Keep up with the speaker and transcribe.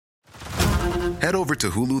Head over to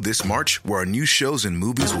Hulu this March, where our new shows and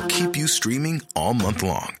movies will keep you streaming all month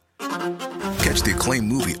long. Catch the acclaimed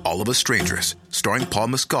movie All of Us Strangers, starring Paul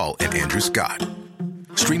Mescal and Andrew Scott.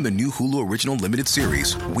 Stream the new Hulu original limited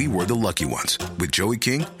series We Were the Lucky Ones with Joey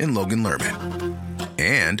King and Logan Lerman.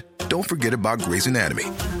 And don't forget about Grey's Anatomy.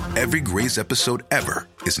 Every Grey's episode ever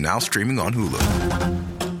is now streaming on Hulu.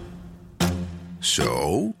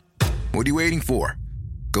 So, what are you waiting for?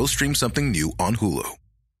 Go stream something new on Hulu.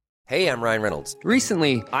 Hey, I'm Ryan Reynolds.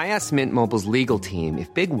 Recently, I asked Mint Mobile's legal team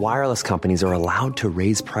if big wireless companies are allowed to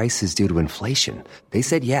raise prices due to inflation. They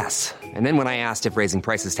said yes. And then when I asked if raising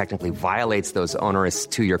prices technically violates those onerous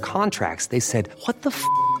 2-year contracts, they said, "What the f***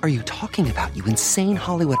 are you talking about, you insane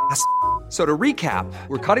Hollywood ass?" So to recap,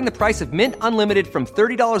 we're cutting the price of Mint Unlimited from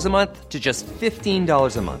 $30 a month to just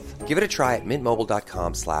 $15 a month. Give it a try at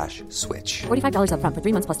mintmobile.com/switch. $45 up front for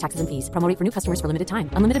 3 months plus taxes and fees. Promo rate for new customers for limited time.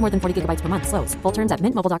 Unlimited more than 40 gigabytes per month. Slows full terms at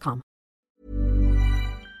mintmobile.com.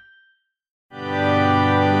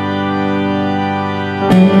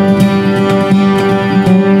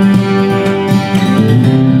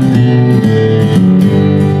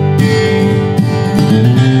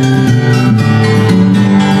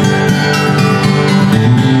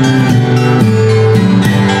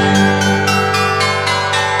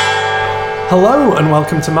 Hello and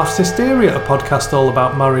welcome to Maths Hysteria, a podcast all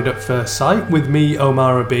about Married at First Sight, with me,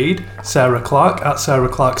 Omar Abid, Sarah Clark at Sarah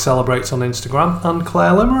Clark Celebrates on Instagram, and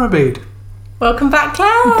Claire Limmer Abid. Welcome back,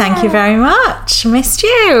 Claire. Thank you very much. Missed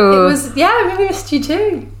you. We missed you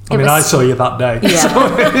too. I saw you that day.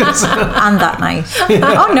 Yeah. And that night.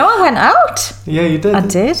 Yeah. Oh no, I went out. Yeah, you did. I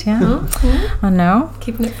did, yeah. Mm-hmm. I know.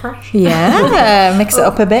 Keeping it fresh. Yeah, mix it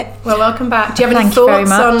up a bit. Well, welcome back. Do you have any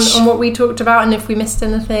thoughts on what we talked about and if we missed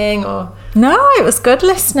anything? Or no, it was good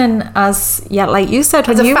listening like you said,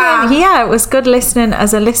 as when you fan. were here, it was good listening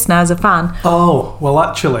as a listener, as a fan. Oh, well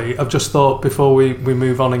actually, I've just thought before we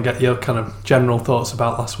move on and get your kind of general thoughts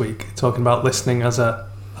about last week, talking about listening as a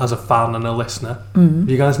fan and a listener. Have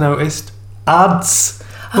you guys noticed ads?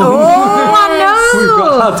 Oh, I know. We've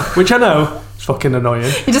got ads, which I know is fucking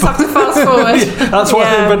annoying. You just have to fast forward. That's why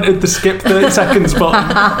they invented the skip 30 seconds button.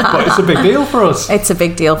 But it's a big deal for us. It's a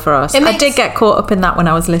big deal for us. I did get caught up in that when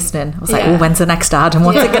I was listening. I was like, when's the next ad and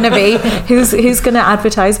what's it going to be? Who's going to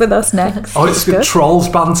advertise with us next? Oh, it's good. Trolls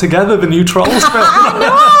band together, the new Trolls film. I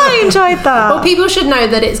know, I enjoyed that. Well, people should know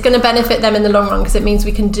that it's going to benefit them in the long run because it means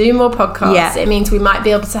we can do more podcasts. Yeah. It means we might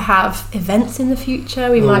be able to have events in the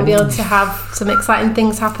future. We might be able to have some exciting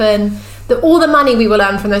things happen. All the money we will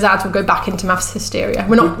earn from those ads will go back into Maths Hysteria.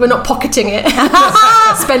 We're not pocketing it,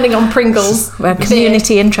 spending on Pringles. We're a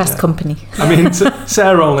community interest company. I mean,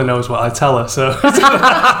 Sarah only knows what I tell her, so.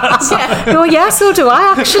 Oh yeah, so do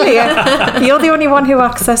I actually. You're the only one who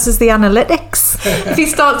accesses the analytics. If he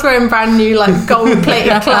starts wearing brand new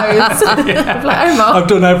gold-plated clothes, I'm like, Omar. I've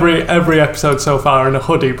done every episode so far in a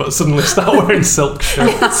hoodie, but suddenly start wearing silk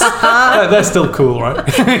shirts. They're still cool, right?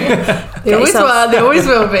 They always were. They always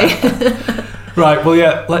will be. Right, well,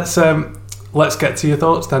 yeah, let's get to your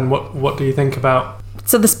thoughts then. What do you think about?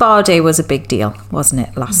 So the spa day was a big deal, wasn't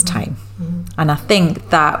it, last time? Mm-hmm. And I think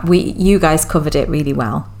that you guys covered it really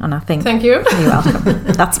well. And I think thank you. You're welcome.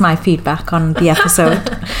 That's my feedback on the episode.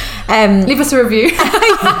 Leave us a review.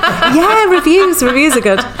 Yeah, reviews are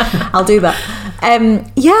good. I'll do that.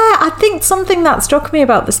 I think something that struck me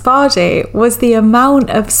about the spa day was the amount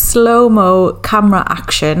of slow-mo camera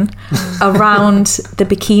action around the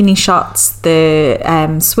bikini shots, the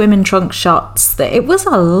swimming trunk shots. It was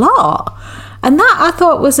a lot. And that I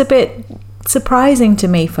thought was a bit surprising to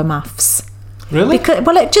me for maths. Really?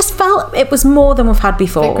 It just felt it was more than we've had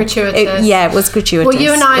before. Gratuitous. It was gratuitous. Well,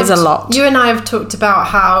 it was a lot. You and I have talked about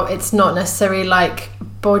how it's not necessarily like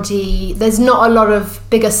body. There's not a lot of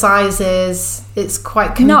bigger sizes. It's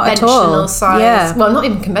quite conventional size. Yeah. Well, not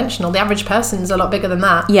even conventional. The average person is a lot bigger than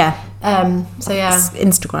that. Yeah. So yeah. It's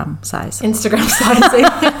Instagram size. Instagram sizing.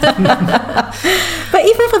 But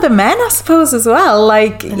even for the men, I suppose, as well.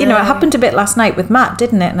 Like, it happened a bit last night with Matt,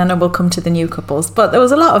 didn't it? And I know we'll come to the new couples. But there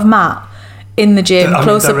was a lot of Matt in the gym,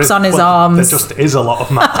 close-ups on his arms. There just is a lot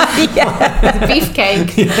of Matt.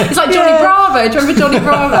 Beefcake. Yeah. It's like Johnny Bravo. Do you remember Johnny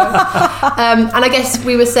Bravo? And I guess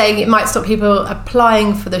we were saying it might stop people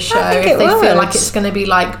applying for the show if they feel like it's going to be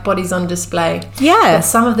like bodies on display. Yeah. But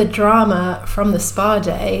some of the drama from the spa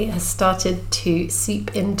day has started to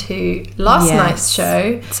seep into last night's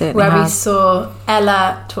show, where we saw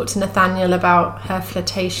Ella talk to Nathaniel about her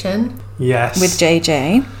flirtation. Yes. With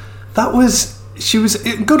JJ. She was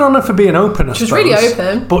good on her for being open, I suppose. She was really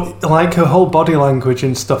open. But like her whole body language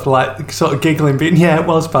and stuff, like sort of giggling, being, it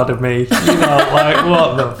was bad of me. Like,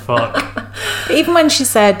 what the fuck? Even when she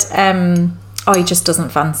said, oh, he just doesn't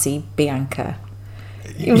fancy Bianca.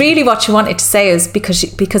 Really, what she wanted to say is because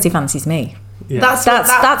he fancies me. Yeah.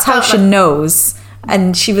 That's how she knows.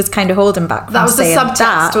 And she was kind of holding back from that was the saying subtext,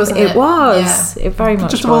 that. wasn't it? It was. Yeah. It very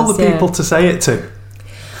much just was. of all the people to say it to.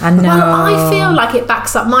 I know. Well, I feel like it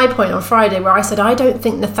backs up my point on Friday where I said I don't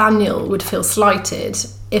think Nathaniel would feel slighted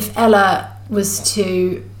if Ella was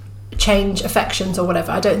to change affections or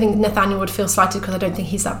whatever. I don't think Nathaniel would feel slighted because I don't think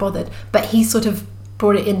he's that bothered. But he sort of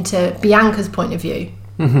brought it into Bianca's point of view.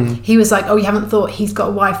 Mm-hmm. He was like, oh, you haven't thought he's got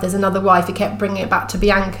a wife, there's another wife. He kept bringing it back to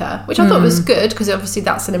Bianca, which I thought was good because obviously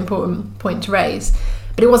that's an important point to raise.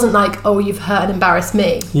 But it wasn't like, oh, you've hurt and embarrassed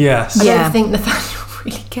me. Yes. I don't think Nathaniel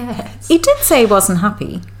really cares. He did say he wasn't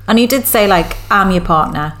happy. And he did say, like, I'm your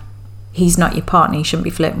partner. He's not your partner. You shouldn't be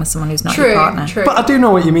flirting with someone who's not your partner. True. But I do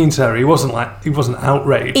know what you mean, Sarah. He wasn't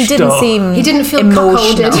outraged. He didn't seem He didn't feel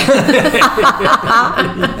emotional. cuckolded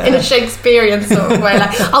in a Shakespearean sort of way.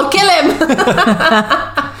 Like, I'll kill him.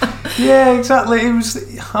 Yeah, exactly. It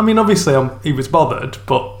was. I mean, obviously, he was bothered,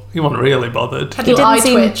 but he wasn't really bothered. Had an eye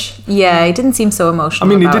twitch. Yeah, he didn't seem so emotional.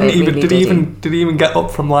 I mean, about did he really, even get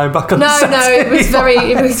up from lying back on the settee? No,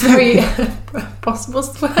 it was very possible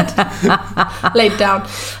word laid down.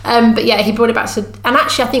 But yeah, he brought it back to, and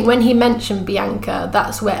actually, I think when he mentioned Bianca,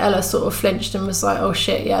 that's where Ella sort of flinched and was like, "Oh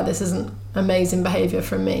shit, yeah, this isn't amazing behaviour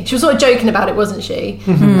from me." She was sort of joking about it, wasn't she?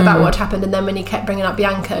 Mm-hmm. About what happened, and then when he kept bringing up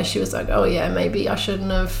Bianca, she was like, "Oh yeah, maybe I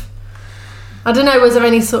shouldn't have." I don't know. Was there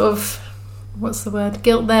any sort of what's the word,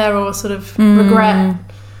 guilt there, or sort of regret?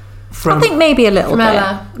 I think maybe a little bit.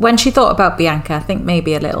 Ella. When she thought about Bianca, I think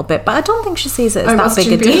maybe a little bit. But I don't think she sees it as that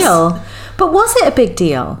big dubious. a deal. But was it a big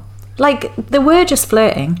deal? Like, they were just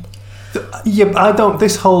flirting. Yeah, but I don't.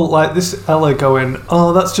 This whole, like, this Ella going,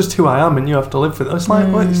 oh, that's just who I am and you have to live with it. It's like,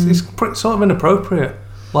 well, it's sort of inappropriate.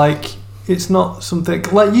 Like, it's not something,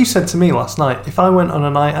 like you said to me last night, if I went on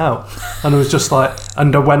a night out and it was just like,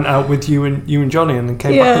 and I went out with you and Johnny and then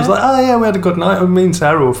came back, it was like, oh yeah, we had a good night, and me and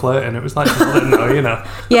Sarah were flirting. It was like, I didn't know, you know.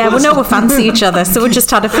 Yeah, we know we fancy each other, so we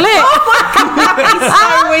just had a flirt. Oh my God, it's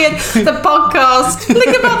so weird. The podcast.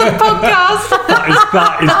 Think about the podcast.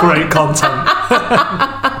 That is great content.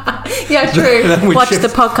 Yeah, true. Watch the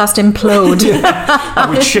podcast implode.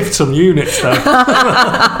 And we'd shift some units though.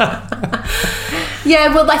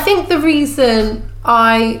 Yeah, well, I think the reason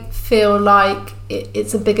I feel like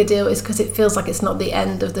it's a bigger deal is because it feels like it's not the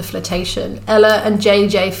end of the flirtation. Ella and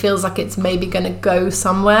JJ feels like it's maybe going to go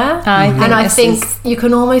somewhere. I think you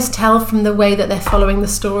can almost tell from the way that they're following the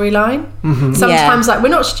storyline. Mm-hmm. Sometimes, like, we're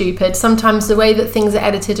not stupid. Sometimes the way that things are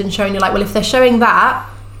edited and shown, you're like, well, if they're showing that,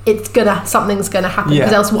 something's gonna happen,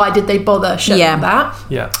 because else why did they bother showing that?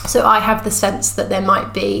 Yeah. So I have the sense that there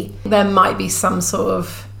might be some sort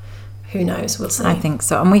of, who knows, we'll see. I think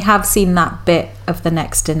so. And we have seen that bit of the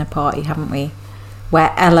next dinner party, haven't we?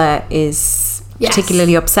 Where Ella is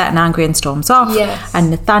particularly upset and angry and storms off. Yes.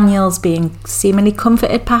 And Nathaniel's being seemingly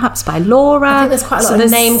comforted perhaps by Laura. I think there's quite a lot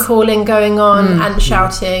of name calling going on and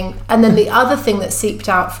shouting. And then the other thing that seeped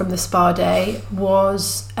out from the spa day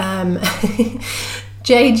was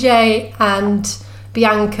JJ and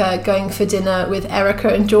Bianca going for dinner with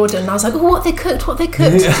Erica and Jordan. And I was like, oh, what they cooked?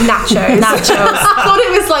 Yeah. Nachos. I thought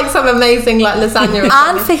it was like some amazing like lasagna.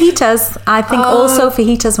 And fajitas. I think also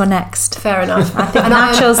fajitas were next. Fair enough. I think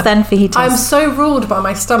nachos, then fajitas. I'm so ruled by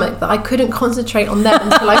my stomach that I couldn't concentrate on them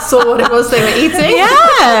until I saw what it was they were eating.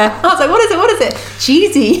 Yeah. I was like, what is it?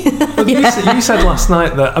 Cheesy. But you said last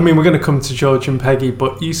night that, I mean, we're going to come to George and Peggy,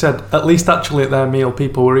 but you said at least actually at their meal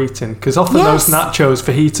people were eating, because often those nachos,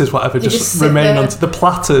 fajitas, whatever, just remain onto the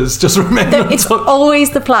platters, just remain on It's top.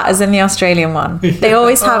 always the platters in the Australian one. They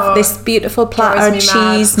always have this beautiful platter of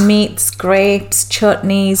cheese, meats, grapes,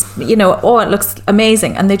 chutneys, you know, it looks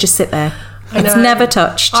amazing, and they just sit there. It's never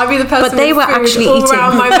touched. I'd be the person but they were actually all eating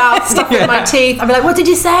around my mouth, stuff in my teeth. I'd be like, what did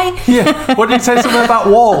you say? Yeah. What did you say? Something about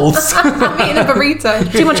walls? I'm eating a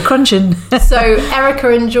burrito. Too much crunching. So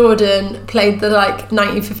Erica and Jordan played the like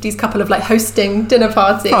 1950s couple of like hosting dinner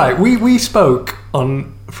party. Right. We spoke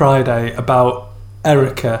on Friday about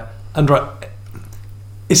Erica, and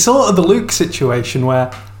it's sort of the Luke situation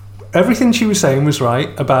where everything she was saying was right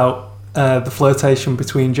about the flirtation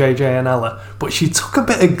between JJ and Ella, but she took a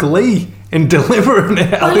bit of glee in delivering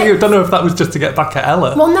it. Well, I don't know if that was just to get back at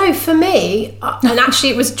Ella. Well, no, for me, and actually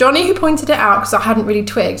it was Johnny who pointed it out because I hadn't really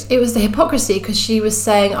twigged. It was the hypocrisy, because she was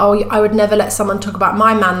saying, oh, I would never let someone talk about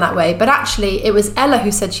my man that way. But actually it was Ella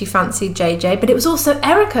who said she fancied JJ, but it was also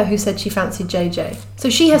Erica who said she fancied JJ. So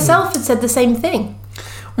she herself had said the same thing.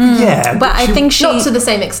 Yeah. But I think she... Not to the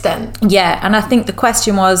same extent. Yeah, and I think the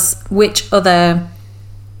question was, which other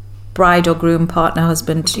bride or groom, partner,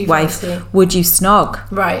 husband, wife fancy? would you snog?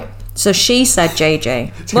 Right. So she said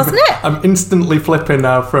JJ, wasn't it? I'm instantly flipping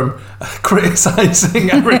now from criticising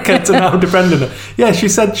Erica to now defending her. Yeah, she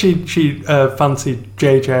said she fancied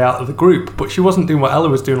JJ out of the group, but she wasn't doing what Ella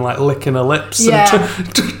was doing, like licking her lips and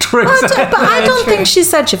But I don't think she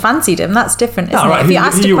said she fancied him. That's different, isn't it? If you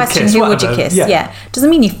asked a question, who would you kiss? Yeah. Doesn't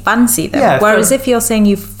mean you fancy them. Yeah, whereas if you're saying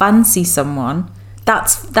you fancy someone,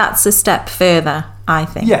 that's a step further, I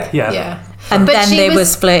think. Yeah. And then they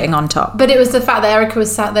was flirting on top. But it was the fact that Erica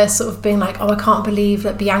was sat there sort of being like, I can't believe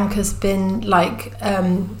that Bianca's been like,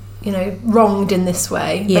 wronged in this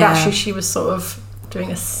way. Yeah. But actually she was sort of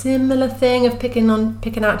doing a similar thing of picking out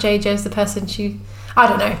JJ as the person I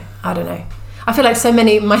don't know. I feel like so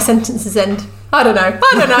many of my sentences end, I don't know.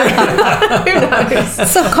 Who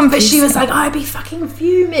knows? So confusing. But she was like, I'd be fucking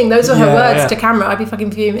fuming. Those were her words to camera. I'd be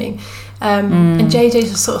fucking fuming. And JJ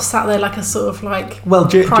just sort of sat there like a sort of like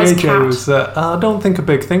JJ cat. was I don't think a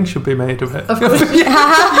big thing should be made of it. Of course. You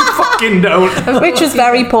fucking don't. Which was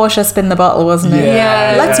very Portia spin the bottle, wasn't it?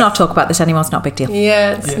 Yeah. Let's not talk about this anymore. It's not a big deal.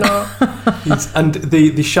 Yeah, it's not. And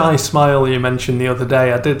the shy smile you mentioned the other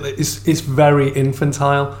day, it's very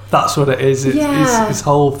infantile. That's what it is. His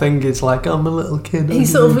whole thing is like, I'm a little kid. He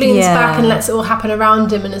sort of leans back and lets it all happen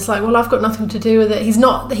around him, and it's like, well, I've got nothing to do with it. He's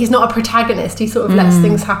not a protagonist. He sort of lets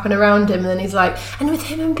things happen around him, and then he's like, and with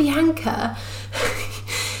him and Bianca,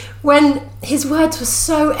 when his words were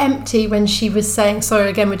so empty, when she was saying, sorry,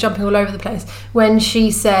 again, we're jumping all over the place, when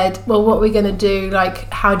she said, well, what are we going to do?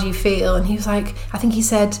 Like, how do you feel? And he was like, I think he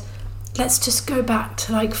said, let's just go back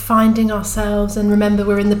to like finding ourselves and remember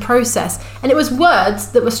we're in the process. And it was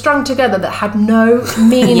words that were strung together that had no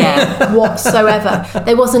meaning whatsoever.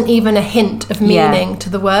 There wasn't even a hint of meaning to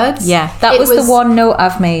the words. Yeah, that was the one note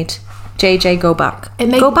I've made. JJ, go back.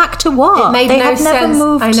 Go back to what? It made they no have never sense.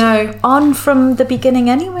 moved I know. on from the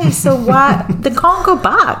beginning anyway, so why they can't go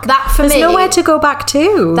back? There's nowhere to go back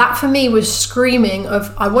to. That for me was screaming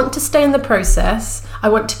of, I want to stay in the process. I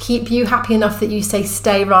want to keep you happy enough that you say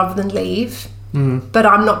stay rather than leave. But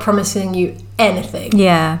I'm not promising you anything.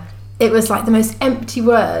 Yeah. It was like the most empty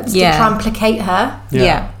words to try and placate her.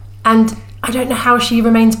 Yeah. And I don't know how she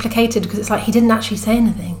remains placated, because it's like he didn't actually say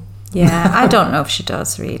anything. Yeah, I don't know if she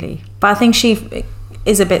does really. But I think she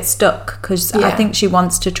is a bit stuck, because I think she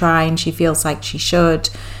wants to try and she feels like she should,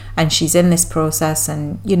 and she's in this process,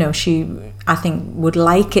 and she, I think, would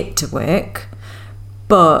like it to work,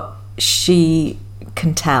 but she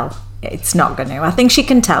can tell it's not going to. I think she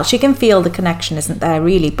can tell. She can feel the connection isn't there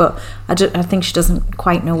really, but I think she doesn't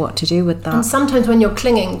quite know what to do with that. And sometimes when you're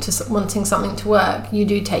clinging to wanting something to work, you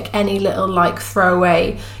do take any little like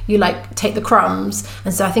throwaway, you like take the crumbs.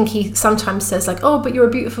 And so I think he sometimes says like, oh, but you're a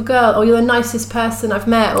beautiful girl, or you're the nicest person I've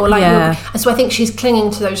met, or like and so I think she's clinging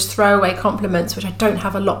to those throwaway compliments, which I don't think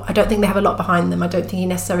they have a lot behind them. I don't think he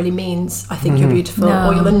necessarily means I think you're beautiful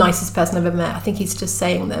or you're the nicest person I've ever met. I think he's just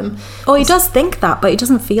saying them. Oh, he does think that, but he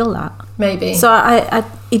doesn't feel that. Maybe. So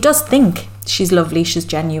he does think she's lovely, she's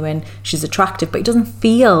genuine, she's attractive, but he doesn't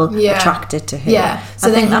feel attracted to her. Yeah. So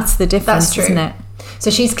I think that's the difference, isn't it? So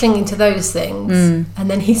she's clinging to those things, and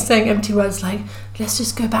then he's saying empty words like, let's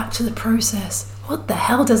just go back to the process. What the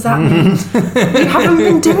hell does that mean? You haven't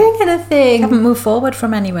been doing anything. You haven't moved forward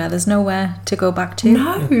from anywhere. There's nowhere to go back to.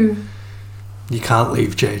 No. You can't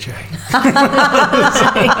leave, JJ.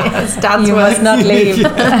 You must not leave.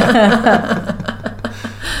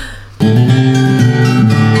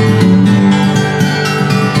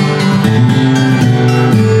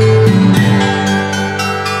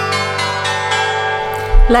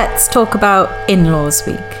 Let's talk about in-laws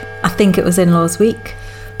week. I think it was in-laws week.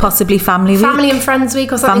 Possibly family week. Family and friends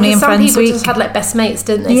week or something. Family and some friends people week. just had like best mates,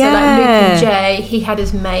 didn't they? Yeah. So like Luke and Jay, he had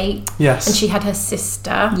his mate. Yes. And she had her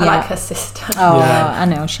sister. I like her sister. Oh, I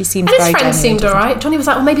know. She seems and very his friends genuine, seemed alright. Johnny was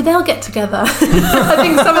like, well, maybe they'll get together. I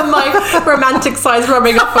think some of my romantic side's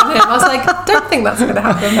rubbing off on him. I was like, I don't think that's going to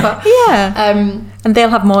happen. But and they'll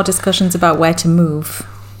have more discussions about where to move.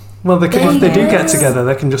 Well, if they do get together,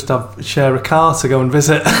 they can just share a car to go and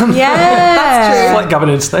visit. Yeah, that's true. It's like Gavin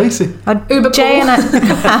and Stacey. Jay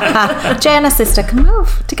and her sister can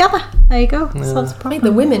move together. There you go. Solves the problem. Make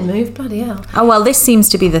the women move, bloody hell. Oh, well, this seems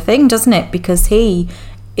to be the thing, doesn't it? Because he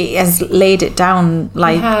has laid it down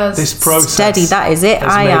like this process. Steady. That is it.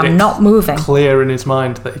 I am not moving. Clear in his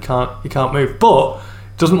mind that he can't move, but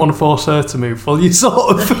doesn't want to force her to move. Well, you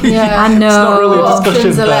sort of. Yeah, I know. It's not really a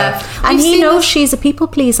discussion there. Left. And he knows she's a people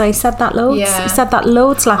pleaser. He said that loads. Yeah. He said that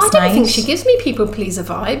loads last night. I don't think she gives me people pleaser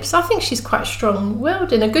vibes. I think she's quite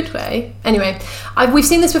strong-willed in a good way. Anyway, we've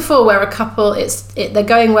seen this before where a couple they're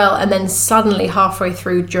going well, and then suddenly halfway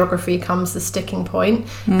through geography comes the sticking point,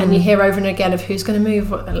 and you hear over and again of who's going to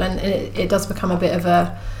move, and it does become a bit of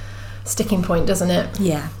a sticking point, doesn't it?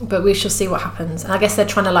 Yeah. But we shall see what happens. And I guess they're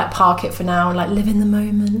trying to like park it for now and like live in the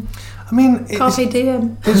moment. I mean, Carpe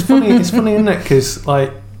diem. It's funny, isn't it? Because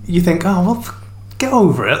like you think, oh well, get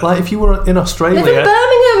over it. Like if you were in Australia, live in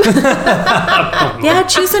Birmingham. Yeah,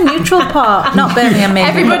 choose a neutral part, not Birmingham. Maybe.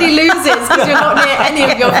 Everybody loses because you're not near any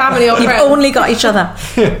of your family or You've friends. only got each other.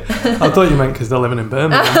 I thought you meant because they're living in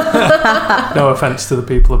Birmingham. No offence to the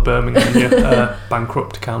people of Birmingham, you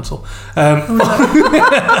bankrupt council.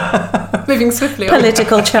 Moving swiftly on.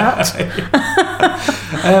 Political chat.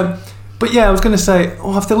 But yeah, I was going to say,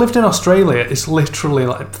 if they lived in Australia, it's literally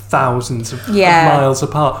like thousands of miles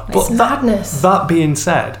apart. It's madness. That being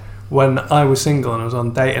said, when I was single and I was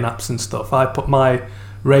on dating apps and stuff, I put my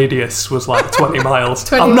radius was like 20 miles.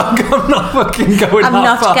 20 I'm not fucking going I'm that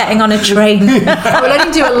not far. getting on a train. We'll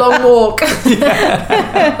only do a long walk. A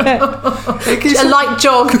light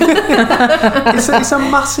jog. It's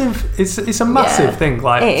a massive thing.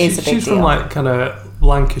 Like It is a big she's from deal. like kind of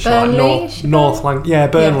Lancashire, Burnley, like North Lancashire. Yeah,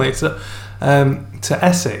 Burnley. Yeah. To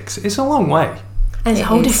Essex, it's a long way. And it's a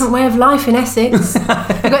whole different way of life in Essex. You've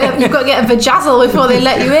got to get a vajazzle before they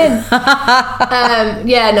let you in.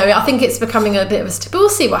 I think it's becoming a bit of a... But we'll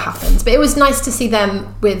see what happens. But it was nice to see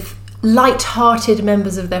them with light-hearted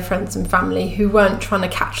members of their friends and family who weren't trying to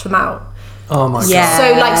catch them out. Oh my Yeah.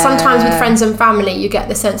 god. So like sometimes with friends and family, you get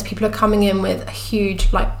the sense people are coming in with a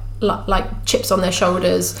huge like chips on their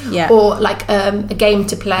shoulders, or like a game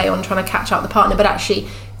to play on trying to catch out the partner, but actually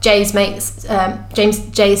Jay's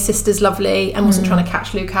sister's lovely and wasn't trying to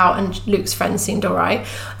catch Luke out, and Luke's friends seemed all right.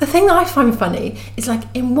 The thing I find funny is like,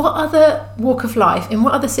 in what other walk of life, in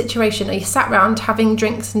what other situation are you sat round having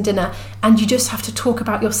drinks and dinner and you just have to talk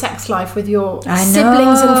about your sex life with your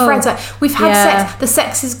siblings and friends? Like, we've had sex, the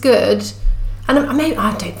sex is good. And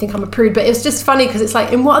I don't think I'm a prude, but it was just funny because it's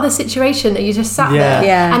like, in what other situation are you just sat there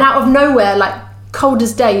and out of nowhere, like cold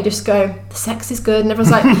as day, you just go, the sex is good, and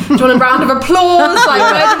everyone's like, do you want a round of applause? Like,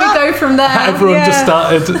 where do we go from there? Everyone just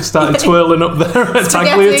started twirling up their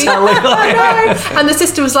tagliatelle. I know. And the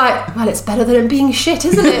sister was like, well, it's better than it being shit,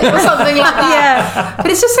 isn't it? Or something like that. But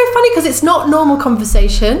it's just so funny because it's not normal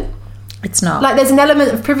conversation. It's not. Like, there's an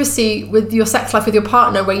element of privacy with your sex life with your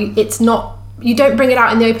partner where you don't bring it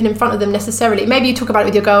out in the open in front of them necessarily. Maybe you talk about it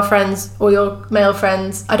with your girlfriends or your male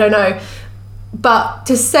friends. I don't know. But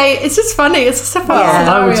to say, it's just funny. It's just a funny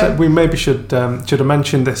scenario. I would say we maybe should have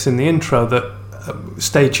mentioned this in the intro, that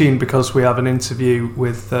stay tuned because we have an interview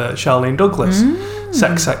with Charlene Douglas,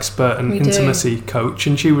 sex expert and intimacy coach.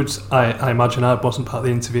 And she would, I imagine, I wasn't part of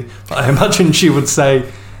the interview, but I imagine she would say,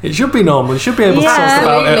 it should be normal. You should be able to talk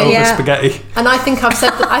about it over spaghetti. And I think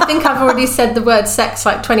I've already said the word sex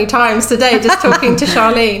like 20 times today, just talking to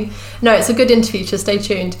Charlene. No, it's a good interview, so stay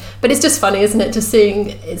tuned. But it's just funny, isn't it? Just seeing,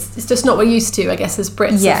 it's just not what we're used to, I guess, as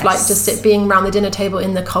Brits, of like just it being around the dinner table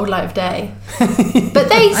in the cold light of day.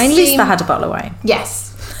 But at least they had a bottle of wine.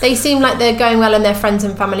 Yes, they seem like they're going well, and their friends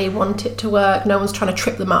and family want it to work. No one's trying to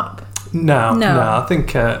trip them up. No. I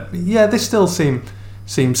think they still seem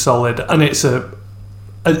solid, and it's a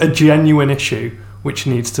genuine issue which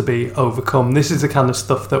needs to be overcome. This is the kind of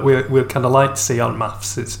stuff that we'd kind of like to see on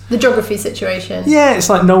maths. It's the geography situation. Yeah, it's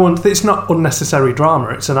like it's not unnecessary drama.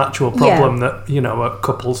 It's an actual problem that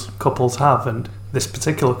couples have, and this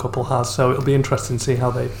particular couple has. So it'll be interesting to see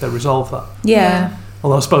how they resolve that. Yeah.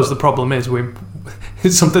 Although I suppose the problem is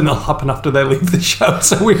it's something that'll happen after they leave the show,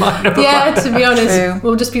 so we might never. Yeah, to be honest,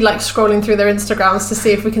 we'll just be like scrolling through their Instagrams to see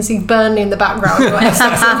if we can see Burnley in the background or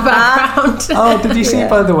Essex in the background. Oh, did you see,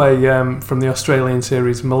 by the way, from the Australian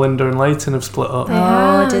series, Melinda and Leighton have split up?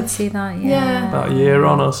 I did see that, yeah. About a year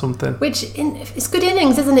on or something. Which, it's good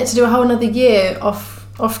innings, isn't it, to do a whole another year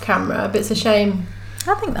off camera, but it's a shame.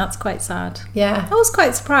 I think that's quite sad. Yeah. I was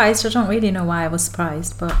quite surprised. I don't really know why I was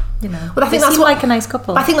surprised, but, Well, I think that's like a nice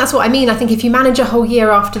couple. I think that's what I mean. I think if you manage a whole year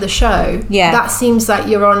after the show, that seems like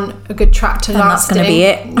you're on a good track to lasting. That's going to be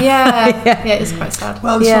it. Yeah. It's quite sad.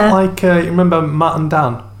 Well, it's not like, you remember Matt and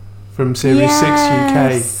Dan from Series 6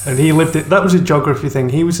 UK? And he lived it. That was a geography thing.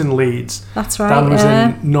 He was in Leeds. That's right. Dan was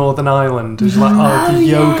in Northern Ireland. It was like, the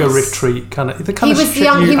yoga retreat kind of. The kind of shit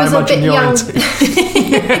he was a bit young.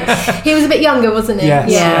 He was a bit younger, wasn't he?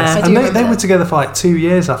 Yes. And they were together for like 2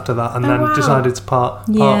 years after that, and then decided to part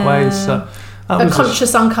ways. So a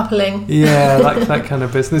conscious uncoupling. Yeah, that kind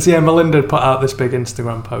of business. Yeah, Melinda put out this big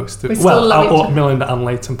Instagram post. Melinda and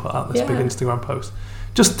Leighton put out this big Instagram post.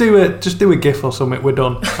 Just do a GIF or something. We're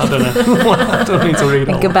done. I don't know. I don't need to read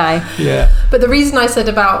all. Goodbye. Yeah. But the reason I said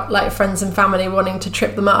about like friends and family wanting to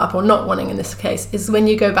trip them up, or not wanting in this case, is when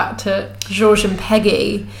you go back to George and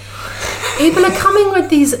Peggy, people are coming with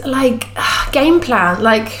these like game plan.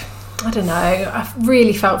 Like, I don't know. I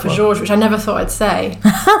really felt for George, which I never thought I'd say.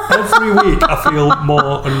 Every week I feel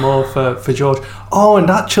more and more for George. Oh, and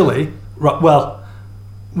actually, well,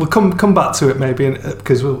 we'll come back to it maybe,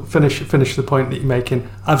 because we'll finish the point that you're making.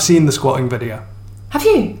 I've seen the squatting video. Have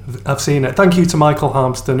you? I've seen it. Thank you to Michael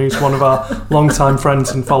Harmston, who's one of our long-time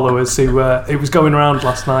friends and followers, who it was going around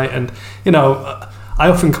last night. And, you know, I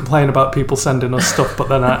often complain about people sending us stuff, but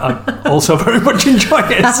then I also very much enjoy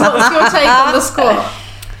it. What's your take on the squat?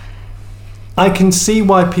 I can see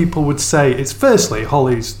why people would say it's, firstly,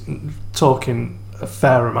 Holly's talking a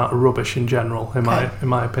fair amount of rubbish in general, in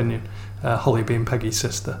my opinion. Holly being Peggy's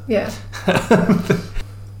sister. Yeah.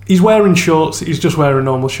 He's wearing shorts. He's just wearing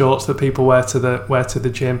normal shorts that people wear to the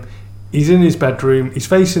gym. He's in his bedroom. He's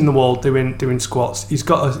facing the wall doing squats. He's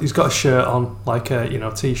got a shirt on, like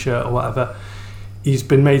a t-shirt or whatever. He's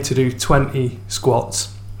been made to do 20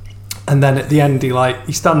 squats, and then at the end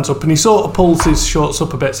he stands up and he sort of pulls his shorts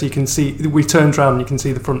up a bit so you can see. We turned around and you can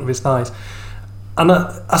see the front of his thighs. And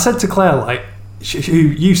I said to Claire, like, who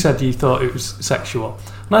you said you thought it was sexual,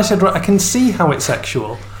 and I said, right, I can see how it's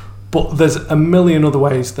sexual. But there's a million other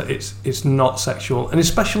ways that it's not sexual. And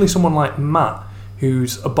especially someone like Matt,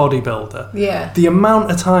 who's a bodybuilder. Yeah. The amount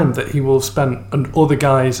of time that he will spend, and other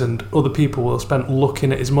guys and other people will spend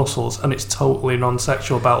looking at his muscles, and it's totally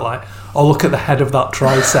non-sexual about, like, oh, look at the head of that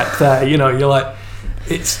tricep there. You know, you're like,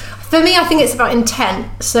 it's... For me, I think it's about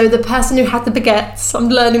intent. So the person who had the baguettes, I'm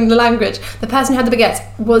learning the language, the person who had the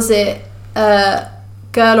baguettes, was it...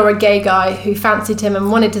 girl or a gay guy who fancied him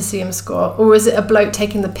and wanted to see him squat, or was it a bloke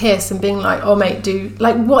taking the piss and being like, oh mate,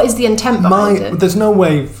 what is the intent behind it? There's no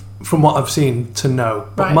way from what I've seen to know,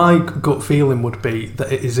 but right. My gut feeling would be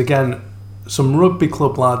that it is, again, some rugby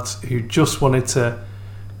club lads who just wanted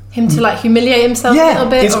him to like humiliate himself a little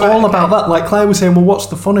bit. It's all about that. Like Claire was saying, well, what's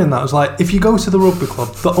the fun in that? I was like, if you go to the rugby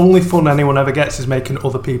club, the only fun anyone ever gets is making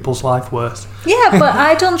other people's life worse. Yeah, but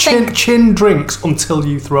I don't think... Chin drinks until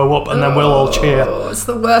you throw up, and then we'll all cheer. It's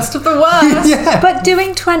the worst of the worst. Yeah. But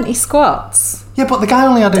doing 20 squats... Yeah, but the guy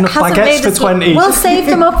only had enough baguettes for 20. We'll save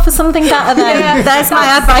them up for something better then. Yeah, there's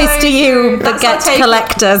my advice to you, baguette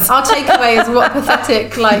collectors. Our takeaway is what a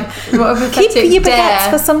pathetic Keep your baguettes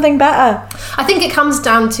for something better. I think it comes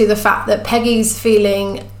down to the fact that Peggy's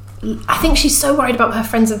feeling... I think she's so worried about what her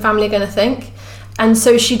friends and family are going to think. And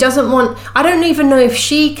so she doesn't want... I don't even know if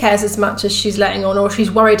she cares as much as she's letting on, or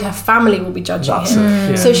she's worried her family will be judging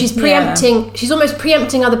him. So she's preempting... Yeah. She's almost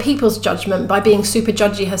preempting other people's judgment by being super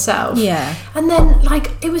judgy herself. Yeah. And then,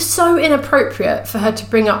 like, it was so inappropriate for her to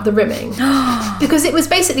bring up the rimming. Because it was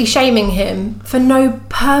basically shaming him for no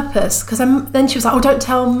purpose. Because then she was like, oh, don't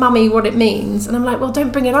tell mummy what it means. And I'm like, well,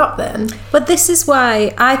 don't bring it up then. But this is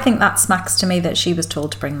why I think that smacks to me that she was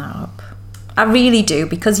told to bring that up. I really do,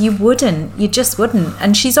 because you just wouldn't.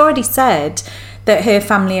 And she's already said that her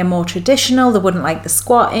family are more traditional. They wouldn't like the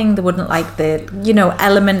squatting. They wouldn't like the,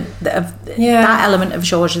 element of that element of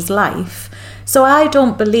George's life. So I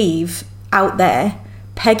don't believe out there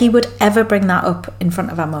Peggy would ever bring that up in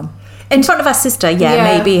front of her mum. In front of her sister,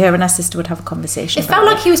 maybe her and her sister would have a conversation. It felt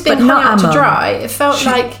like he was being hung out to dry. It felt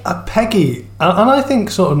like... Peggy, and I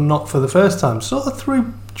think sort of not for the first time, sort of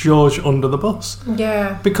threw George under the bus.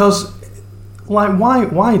 Yeah. Because... Like,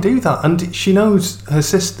 why do that? And she knows her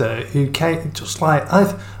sister, who came, just like,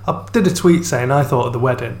 I did a tweet saying I thought of the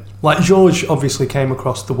wedding. Like, George obviously came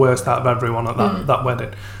across the worst out of everyone at that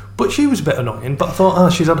wedding. But she was a bit annoying, but I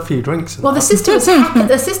thought, she's had a few drinks. Well, the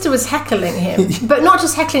sister was heckling him, but not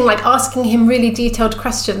just heckling, like asking him really detailed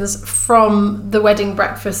questions from the wedding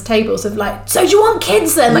breakfast tables of like, so do you want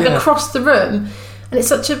kids then? Like, across the room. And it's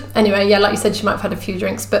such a... Anyway, yeah, like you said, she might have had a few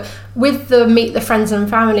drinks. But with the Meet the Friends and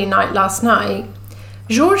Family night last night,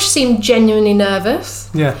 George seemed genuinely nervous.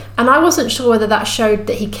 Yeah. And I wasn't sure whether that showed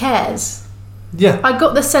that he cares. Yeah. I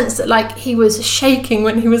got the sense that, like, he was shaking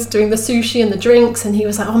when he was doing the sushi and the drinks. And he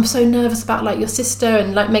was like, oh, I'm so nervous about, like, your sister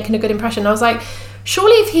and, like, making a good impression. I was like,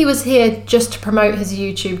 surely if he was here just to promote his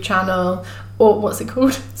YouTube channel... Or what's it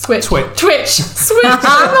called? Twitch. Switch.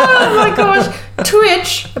 Oh my gosh.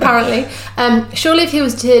 Twitch, apparently. Surely if he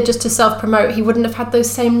was here just to self-promote, he wouldn't have had those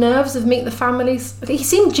same nerves of Meet the Families. He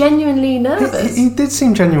seemed genuinely nervous. He did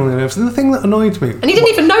seem genuinely nervous. And the thing that annoyed me... And he didn't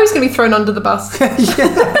even know he was going to be thrown under the bus.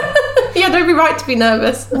 He had every right to be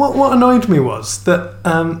nervous. What annoyed me was that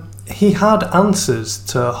he had answers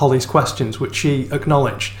to Holly's questions, which she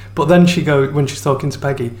acknowledged. But then when she's talking to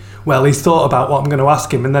Peggy, well, he's thought about what I'm going to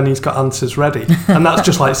ask him, and then he's got answers ready. And that's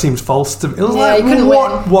just like, seems false to me. It was like,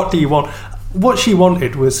 what do you want? What she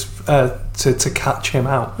wanted was to catch him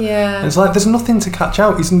out. Yeah. And it's like, there's nothing to catch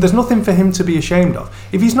out. There's nothing for him to be ashamed of.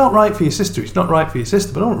 If he's not right for your sister, he's not right for your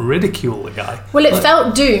sister, but don't ridicule the guy. Well, it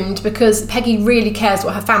felt doomed because Peggy really cares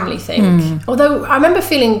what her family think. Although I remember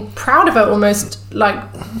feeling proud of her almost, like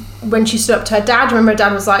when she stood up to her dad. I remember her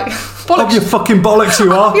dad was like, "Bollocks, your fucking bollocks,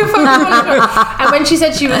 you are." And when she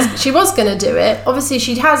said she was going to do it, obviously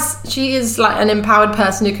she is like an empowered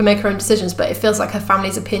person who can make her own decisions, but it feels like her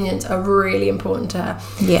family's opinions are really important to her.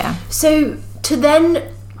 Yeah. So to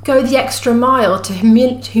then go the extra mile to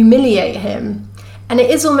humiliate him, and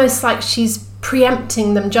it is almost like she's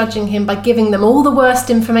preempting them judging him by giving them all the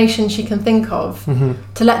worst information she can think of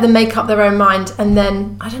to let them make up their own mind, and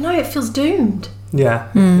then I don't know, it feels doomed. Yeah,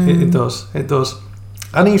 it does.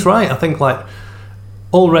 And he's right. I think, like,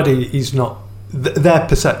 already he's not, their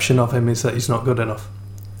perception of him is that he's not good enough,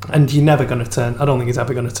 and you're never going to turn, I don't think he's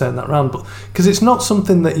ever going to turn that around, but because it's not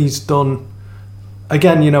something that he's done.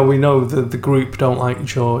 Again, you know, we know that the group don't like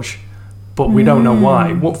George, but we don't know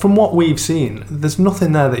why. From what we've seen, there's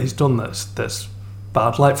nothing there that he's done that's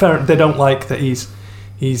bad. Like, they don't like that he's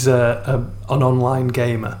an online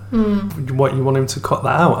gamer. What, you want him to cut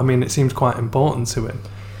that out? I mean, it seems quite important to him.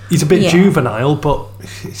 He's a bit juvenile, but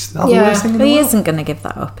it's not the worst thing in the world. He isn't going to give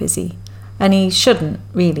that up, is he? And he shouldn't,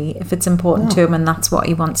 really, if it's important to him and that's what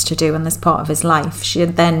he wants to do and that's part of his life.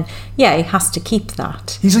 Then, he has to keep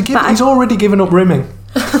that. He's already given up rimming.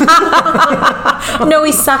 No,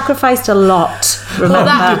 he's sacrificed a lot.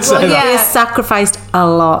 Remember, he has sacrificed a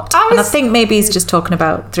lot, and I think maybe he's just talking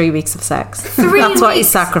about 3 weeks of sex. That's what he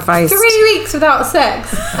sacrificed. 3 weeks without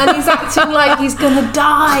sex, and he's acting like he's gonna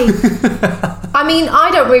die. I mean,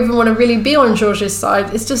 I don't even want to really be on George's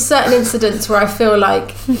side. It's just certain incidents where I feel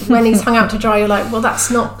like when he's hung out to dry, you're like, well, that's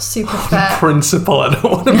not super fair. Principle, I don't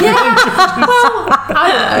want to be. Well,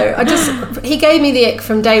 I don't know. He gave me the ick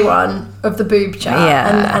from day one of the boob chat,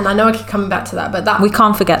 and I know I keep coming back to that, but we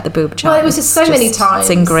can't forget the boob chat. Well, it was just so many times.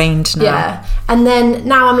 It's ingrained now. Yeah, and then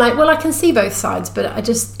now I'm like, well, I can see both sides, but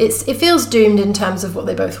it feels doomed in terms of what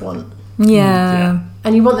they both want. Yeah.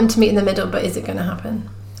 And you want them to meet in the middle, but is it going to happen?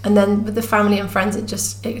 And then with the family and friends, it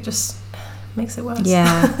just makes it worse.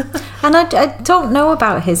 Yeah. And I don't know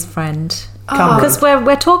about his friend. Cameron. Because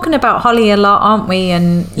we're talking about Holly a lot, aren't we?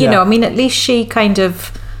 And, you know, I mean, at least she kind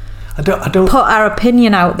of I don't put our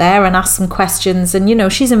opinion out there and ask some questions, and, you know,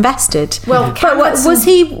 she's invested. Well, but what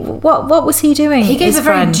was he doing? He gave a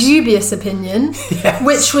very dubious opinion,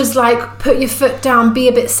 which was like, put your foot down, be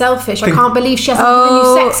a bit selfish. I can't believe she hasn't given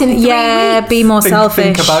you sex in 3 weeks. Yeah, be more selfish.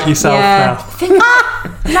 Think about yourself now.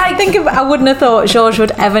 I wouldn't have thought George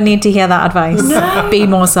would ever need to hear that advice. No. Be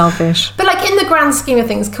more selfish. But like, in the grand scheme of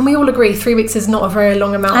things, can we all agree 3 weeks is not a very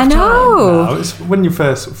long amount of time? No, it's when you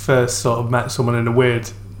first sort of met someone in a weird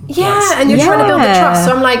place. And you're trying to build the trust.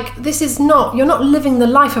 So I'm like, you're not living the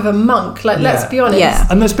life of a monk. Like, let's be honest. Yeah.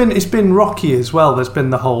 And it's been rocky as well. There's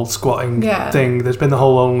been the whole squatting thing. There's been the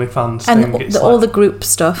whole OnlyFans thing. And all the group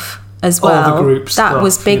stuff as well. All the group stuff. That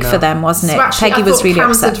was big for them, wasn't it? So actually, Peggy was really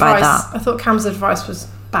upset by that. I thought Cam's advice was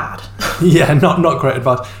bad. Yeah, not great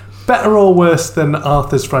advice. Better or worse than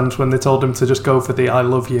Arthur's friends when they told him to just go for the "I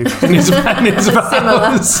love you" in his vows.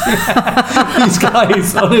 These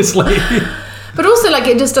guys, honestly. But also, like,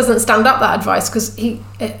 it just doesn't stand up, that advice, because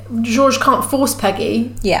George can't force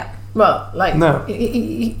Peggy. Yeah. Well, like, no.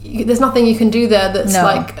 There's nothing you can do there that's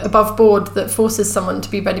like above board that forces someone to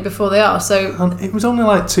be ready before they are. So, and it was only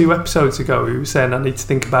like 2 episodes ago he was saying, I need to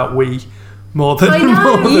think about we more than I know.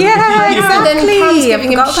 More than exactly. And then Cam's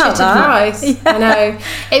giving him shit that. advice. Yeah. I know.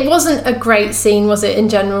 It wasn't a great scene, was it? In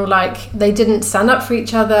general, like, they didn't stand up for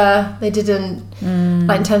each other. They didn't,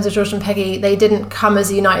 like, in terms of George and Peggy, they didn't come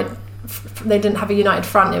as a united. They didn't have a united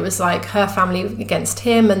front. It was like her family against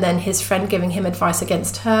him, and then his friend giving him advice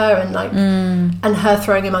against her, and like, and her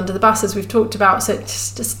throwing him under the bus, as we've talked about. So it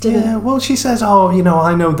just didn't. Yeah. Well, she says, "Oh, you know,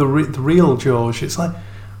 I know the real George." It's like,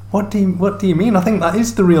 what do you mean? I think that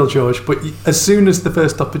is the real George. But as soon as the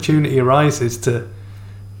first opportunity arises to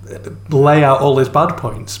lay out all his bad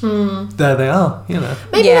points, there they are. You know,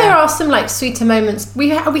 maybe there are some like sweeter moments. We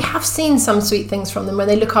have seen some sweet things from them when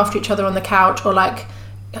they look after each other on the couch, or like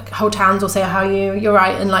hold hands or say, how are you, you're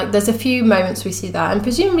right, and like there's a few moments we see that, and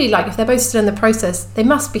presumably, like, if they're both still in the process, they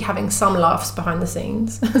must be having some laughs behind the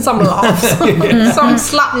scenes. Some laughs. Some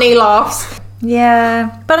slap knee laughs.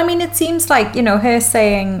 Yeah, but I mean, it seems like, you know, her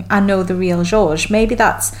saying, I know the real George, maybe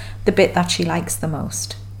that's the bit that she likes the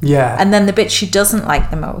most. Yeah. And then the bit she doesn't like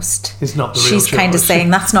the most, It's not the real she's kind of George. saying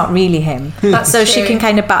that's not really him. true. So she can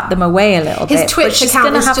kind of bat them away a little His bit. Twitch but she's account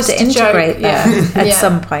going to is have just to a joke, integrate them yeah. at Yeah.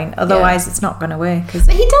 some point. Otherwise, it's not going to work. But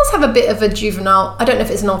he does have a bit of a juvenile, I don't know if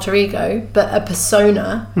it's an alter ego, but a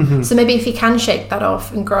persona. Mm-hmm. So maybe if he can shake that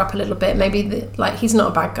off and grow up a little bit, maybe like he's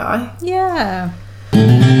not a bad guy. Yeah.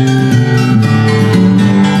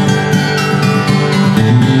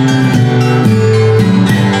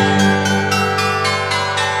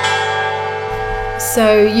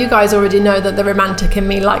 So you guys already know that the romantic in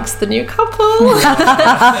me likes the new couple.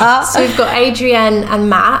 So we've got Adrienne and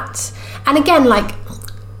Matt. And again, like,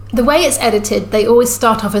 the way it's edited, they always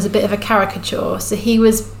start off as a bit of a caricature. So he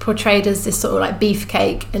was portrayed as this sort of like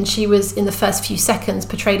beefcake, and she was in the first few seconds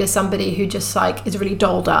portrayed as somebody who just like is really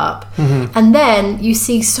dolled up. And then you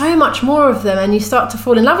see so much more of them, and you start to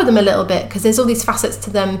fall in love with them a little bit, because there's all these facets to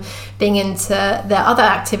them being into their other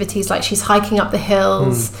activities, like she's hiking up the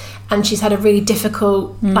hills. And she's had a really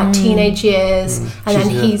difficult, like, teenage years, and then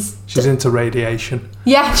she's into radiation.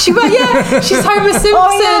 Yeah, she's Homer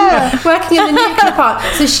Simpson working in the nuclear part.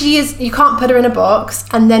 So she is. You can't put her in a box.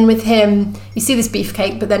 And then with him, you see this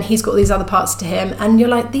beefcake, but then he's got these other parts to him, and you're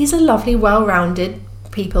like, these are lovely, well-rounded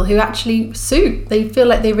people who actually suit. They feel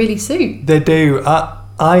like they really suit. They do.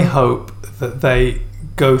 I hope that they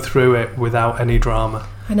go through it without any drama.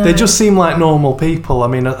 I know. They just seem like normal people. I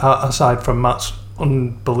mean, aside from Matt's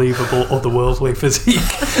unbelievable otherworldly physique.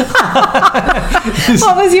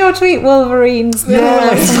 What was your tweet? Wolverines?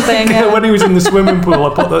 Yeah, Or something. Yeah. When he was in the swimming pool,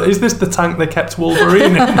 I put is this the tank they kept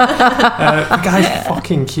Wolverine in? The guy's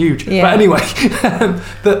fucking huge. Yeah. But anyway,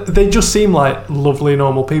 they just seem like lovely,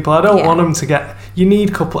 normal people. I don't want them to get... You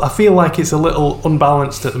need couple... I feel like it's a little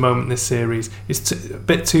unbalanced at the moment, this series. It's a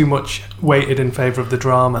bit too much weighted in favour of the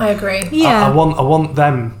drama. I agree. Yeah. I want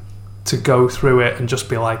them to go through it and just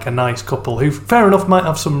be like a nice couple who, fair enough, might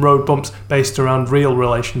have some road bumps based around real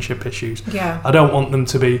relationship issues. Yeah. I don't want them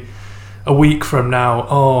to be a week from now,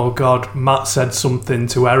 oh God, Matt said something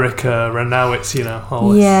to Erica and now it's, Yeah.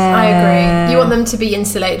 I agree. You want them to be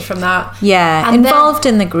insulated from that. Yeah. And Involved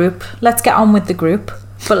in the group. Let's get on with the group.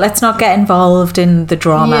 But let's not get involved in the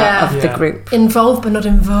drama of the group. Involved but not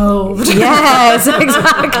involved. Yes,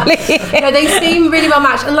 exactly. They seem really well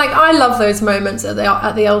matched, and like I love those moments at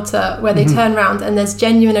the altar where they turn around and there's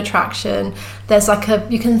genuine attraction. There's like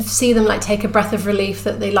you can see them like take a breath of relief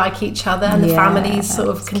that they like each other, and the families sort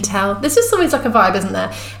of can tell. There's just always like a vibe, isn't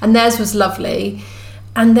there? And theirs was lovely.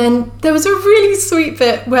 And then there was a really sweet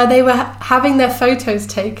bit where they were having their photos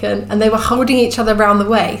taken and they were holding each other around the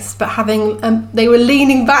waist, but they were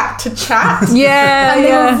leaning back to chat. And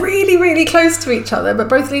they were really, really close to each other, but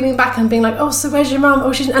both leaning back and being like, oh, so where's your mum?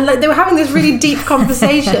 Oh, and like they were having this really deep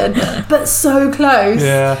conversation, but so close.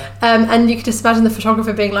 Yeah. And you could just imagine the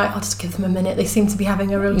photographer being like, I'll just give them a minute. They seem to be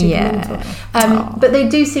having a real deep meaningful. But they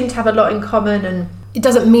do seem to have a lot in common, and it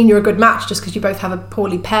doesn't mean you're a good match just because you both have a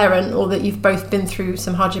poorly parent or that you've both been through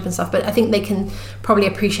some hardship and stuff, but I think they can probably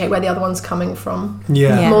appreciate where the other one's coming from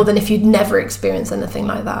more than if you'd never experienced anything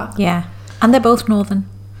like that. Yeah. And they're both northern.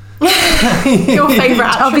 Your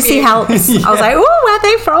favourite attribute. Obviously helps. I was like, oh, where are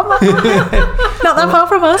they from? Not that far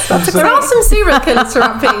from us. That's There are some serial killers from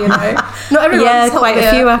up here, Not everyone's Yeah, quite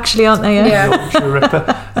a few actually, aren't they? Yorkshire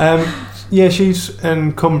Ripper. She's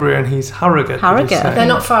in Cumbria and he's Harrogate. Harrogate. They're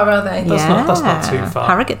not far, are they? That's not too far.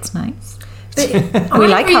 Harrogate's nice. We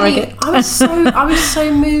like Harrogate. I was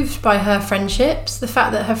so moved by her friendships. The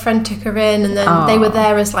fact that her friend took her in, and then they were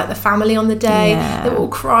there as like the family on the day. Yeah. They were all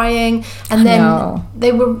crying, and then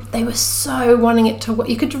they were so wanting it to work.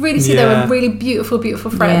 You could really see they were really beautiful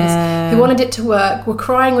friends who wanted it to work. Were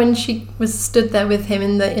crying when she was stood there with him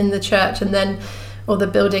in the church, and then or the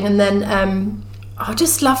building, and then.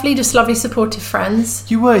 Just lovely supportive friends.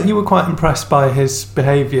 You were quite impressed by his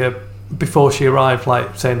behaviour before she arrived,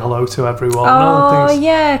 like saying hello to everyone.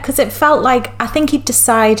 Because it felt like I think he'd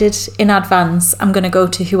decided in advance, I'm going to go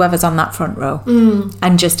to whoever's on that front row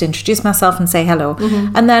and just introduce myself and say hello.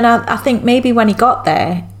 And then I think maybe when he got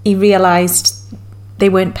there, he realised they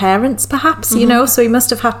weren't parents, perhaps, so he must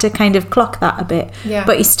have had to kind of clock that a bit. Yeah.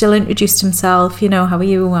 But he still introduced himself, how are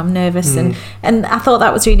you? I'm nervous. And I thought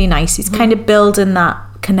that was really nice. He's kind of building that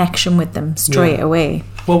connection with them straight away.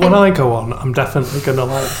 Well, when I go on, I'm definitely going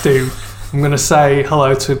to I'm going to say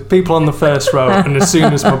hello to people on the first row, and as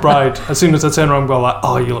soon as I turn around, I'm going like,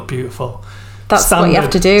 oh, you look beautiful. That's what you have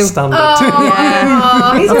to do. Standard.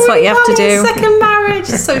 He's That's what you have to do. Second marriage,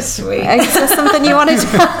 so sweet. Is there something you want to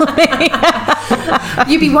tell me?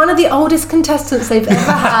 You'd be one of the oldest contestants they've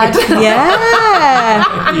ever had.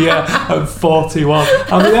 Yeah. Yeah, I'm 41.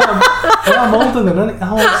 I'm older than any.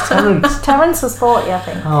 How old's Terence? Terence was 40, I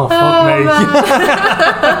think. Oh, fuck me.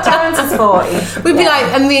 Terence is 40. We'd be like,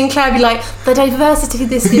 and me and Claire would be like, the diversity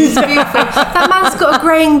this year is beautiful. That man's got a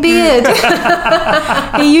greying beard.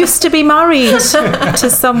 He used to be married to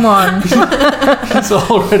someone.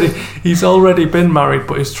 He's already been married,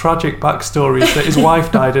 but his tragic backstory is that his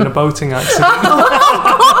wife died in a boating accident.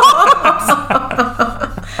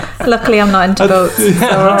 Luckily, I'm not into boats. So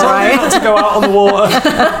I told you not to go out on the water.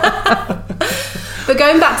 But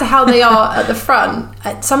going back to how they are at the front,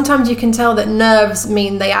 sometimes you can tell that nerves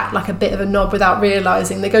mean they act like a bit of a knob without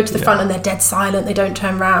realising. They go to the front and they're dead silent, they don't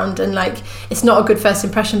turn round, and like it's not a good first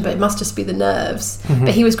impression, but it must just be the nerves. But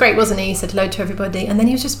he was great, wasn't he? He said hello to everybody, and then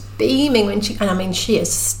he was just beaming when she, and I mean, she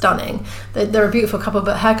is stunning. They're a beautiful couple,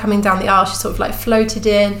 but her coming down the aisle, she sort of like floated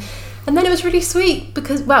in. And then it was really sweet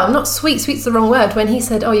because, well, not sweet, sweet's the wrong word, when he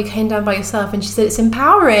said, oh, you came down by yourself, and she said, it's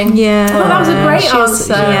empowering. Yeah. I thought that was a great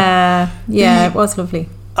answer. Yeah, it was lovely.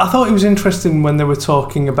 I thought it was interesting when they were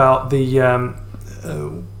talking about the...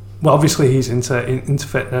 well, obviously he's into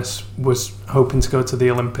fitness, was hoping to go to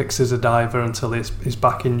the Olympics as a diver until his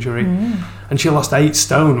back injury. And she lost 8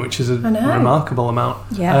 stone, which is a remarkable amount.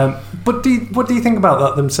 Yeah. But what do you think about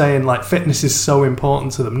that, them saying like fitness is so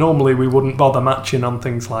important to them? Normally we wouldn't bother matching on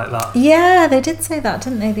things like that. Yeah, they did say that,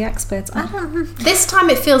 didn't they, the experts? I don't know. This time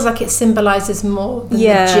it feels like it symbolises more than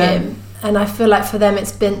the gym. And I feel like for them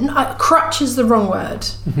it's been... crutch is the wrong word.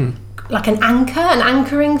 Like an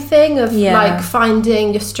anchoring thing of like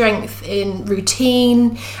finding your strength in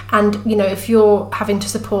routine. And, you know, if you're having to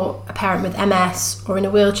support a parent with MS or in a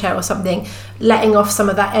wheelchair or something, letting off some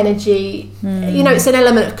of that energy, you know, it's an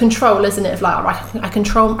element of control, isn't it? Of like, I can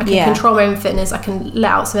control my own fitness, I can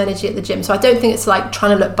let out some energy at the gym. So I don't think it's like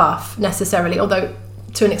trying to look buff necessarily, although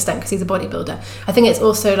to an extent, because he's a bodybuilder. I think it's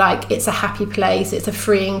also like, it's a happy place, it's a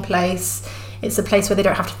freeing place. It's a place where they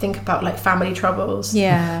don't have to think about like family troubles.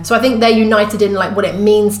 Yeah. So I think they're united in like what it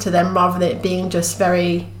means to them rather than it being just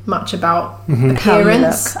very much about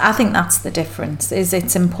appearance. I think that's the difference, is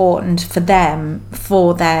it's important for them,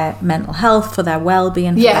 for their mental health, for their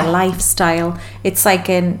well-being, for their lifestyle. It's like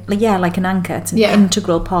an anchor. It's an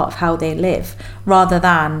integral part of how they live, rather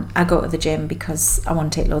than I go to the gym because I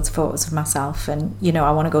want to take loads of photos of myself and, you know,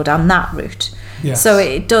 I want to go down that route. Yes. So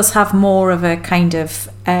it does have more of a kind of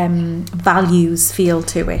values feel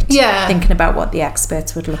to it. Yeah. Thinking about what the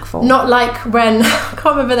experts would look for. Not like when, I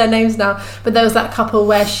can't remember their names now, but there was that couple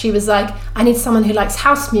where she was like, I need someone who likes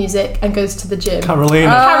house music and goes to the gym.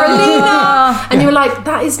 Carolina. And you were like,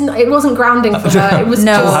 that is it wasn't grounding for her. It was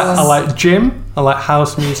just... I like gym, I like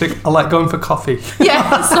house music, I like going for coffee.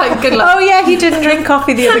 Yeah, it's like, good luck. Oh yeah, he didn't drink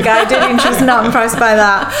coffee, the other guy, did he? And she was not impressed by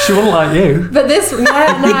that. She wouldn't like you. But this, no.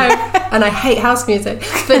 And I hate house music.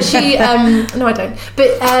 But she, no I don't.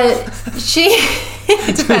 But she...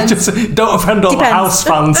 Just don't offend all the House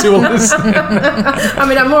fans who will listen. I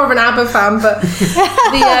mean, I'm more of an ABBA fan, but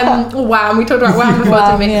the Wham, we talked about Wham before,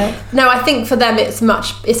 didn't we? Yeah. No, I think for them it's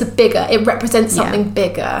bigger. It represents something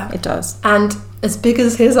bigger. It does. And as big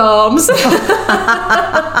as his arms.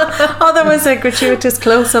 Oh, there was a gratuitous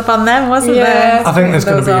close-up on them, wasn't there? I think there's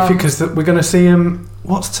going to be, because we're going to see him.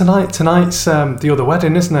 What's tonight? Tonight's the other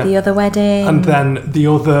wedding, isn't it? The other wedding. And then the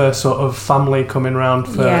other sort of family coming round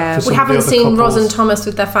for some we haven't of the seen couples. Roz and Thomas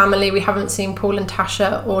with their family. We haven't seen Paul and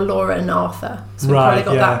Tasha or Laura and Arthur. So we've probably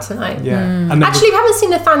got that tonight. Yeah. And actually, we haven't seen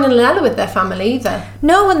Nathaniel and Ella with their family either.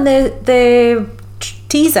 No, and the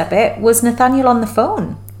teaser bit was Nathaniel on the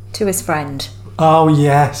phone to his friend. Oh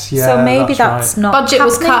yes, yeah. So maybe that's right. not. Budget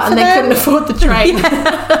was cut and they couldn't afford the train.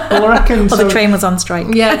 Well, I reckon. The train was on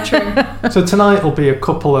strike. Yeah, true. So tonight will be a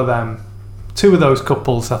couple of them, 2 of those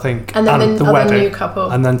couples, I think, and then the wedding, new couple,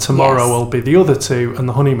 and then tomorrow will be the other 2 and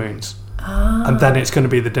the honeymoons. And then it's going to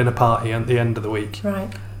be the dinner party at the end of the week,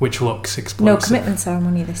 right? Which looks explosive. No commitment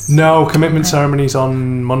ceremony this. No commitment ceremony's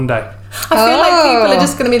on Monday. I feel like people are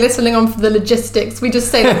just going to be listeling on for the logistics. We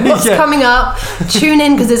just say what's coming up, tune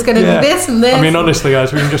in because there's going to be this and this. I mean, honestly,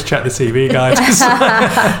 guys, we can just check the TV guide.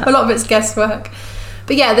 A lot of it's guesswork.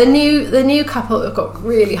 But yeah, the new couple have got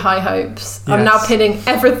really high hopes. Yes. I'm now pinning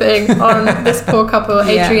everything on this poor couple,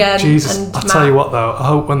 Adrienne Jesus, and I'll Matt. tell you what though, I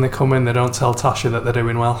hope when they come in they don't tell Tasha that they're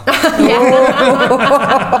doing well.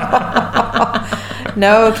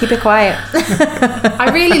 No, keep it quiet. I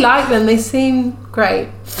really like them. They seem great.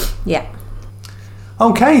 Yeah.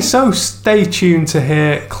 Okay, so stay tuned to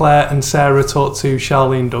hear Claire and Sarah talk to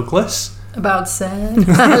Charlene Douglas. About sex.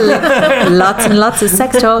 Lots and lots of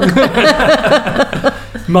sex talk.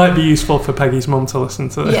 Might be useful for Peggy's mum to listen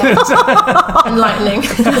to this. Yeah. Enlightening.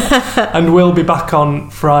 And we'll be back on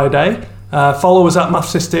Friday. Follow us at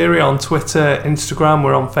Maths Hysteria on Twitter, Instagram.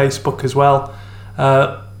 We're on Facebook as well.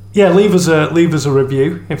 leave us a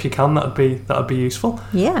review if you can. That'd be useful.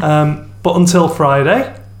 Yeah. But until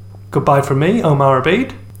Friday, goodbye from me, Omar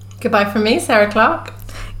Abid. Goodbye from me, Sarah Clark.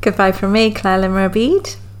 Goodbye from me, Claire Limmer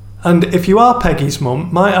Abid. And if you are Peggy's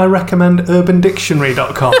mum, might I recommend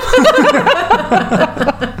urbandictionary.com?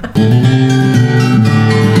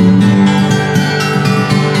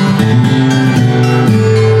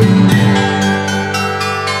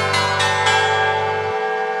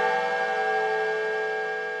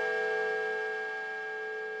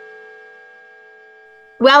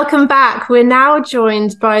 Welcome back. We're now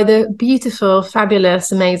joined by the beautiful,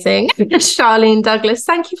 fabulous, amazing Charlene Douglas.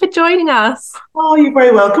 Thank you for joining us. Oh, you're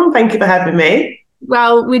very welcome. Thank you for having me.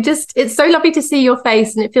 Well, it's so lovely to see your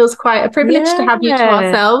face, and it feels quite a privilege to have you to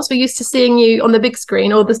ourselves. We're used to seeing you on the big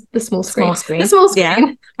screen or the small screen. The small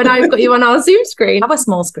screen. But now we've got you on our Zoom screen. Have a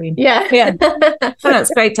small screen. Yeah. Well,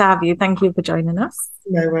 it's great to have you. Thank you for joining us.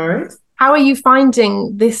 No worries. How are you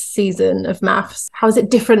finding this season of Maths? How is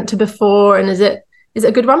it different to before, and is it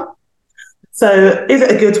a good one? So, is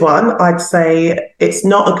it a good one? I'd say it's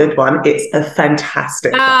not a good one. It's a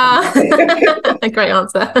fantastic one. A great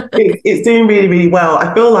answer. It's doing really, really well.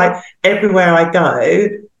 I feel like everywhere I go,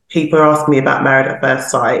 people are asking me about Married at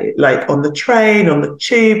First Sight, like on the train, on the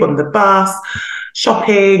tube, on the bus,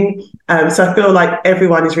 shopping. So I feel like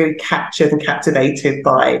everyone is really captured and captivated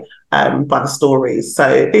by the stories.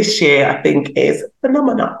 So this year, I think, is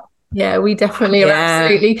phenomenal. Yeah, we definitely are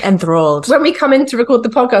absolutely enthralled. When we come in to record the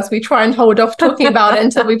podcast, we try and hold off talking about it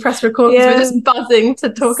until we press record because we're just buzzing to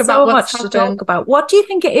talk about what's happened. So much to talk about. What do you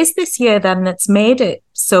think it is this year then that's made it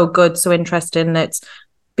so good, so interesting, that's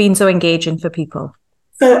been so engaging for people?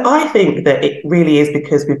 So I think that it really is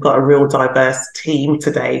because we've got a real diverse team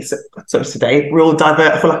today. I feel like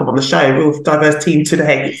I'm on the show, real diverse team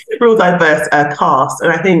today, real diverse cast.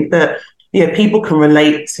 And I think that people can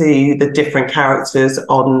relate to the different characters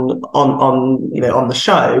on the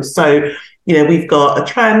show. So, we've got a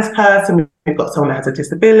trans person, we've got someone that has a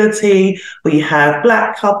disability, we have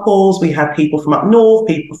Black couples, we have people from up north,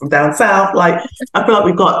 people from down south. Like, I feel like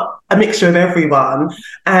we've got a mixture of everyone.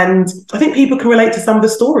 And I think people can relate to some of the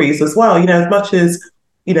stories as well. As much as,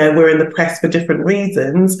 we're in the press for different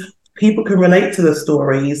reasons, people can relate to the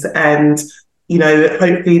stories, and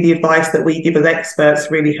hopefully the advice that we give as experts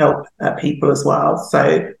really help people as well.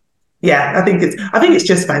 So, yeah, I think it's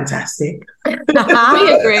just fantastic. We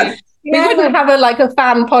agree. We wouldn't have a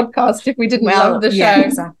fan podcast if we didn't love the show. Yeah,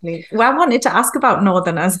 exactly. Well, I wanted to ask about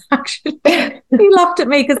Northerners, actually. You laughed at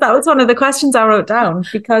me because that was one of the questions I wrote down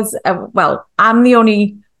because, I'm the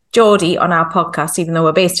only Geordie on our podcast, even though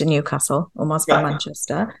we're based in Newcastle, almost by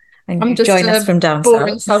Manchester. And I'm just join us from down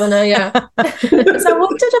boring south. Southerner, yeah. So I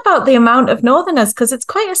wondered about the amount of Northerners because it's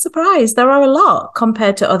quite a surprise. There are a lot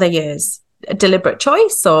compared to other years. A deliberate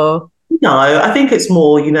choice or? No, I think it's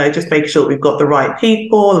more, just making sure that we've got the right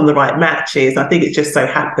people and the right matches. I think it just so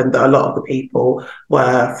happened that a lot of the people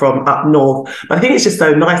were from up north. But I think it's just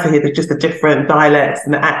so nice to hear the different dialects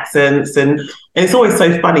and the accents. And it's always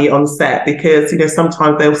so funny on set because,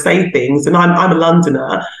 sometimes they'll say things. And I'm a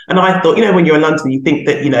Londoner. And I thought, when you're a Londoner, you think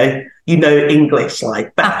that, you know English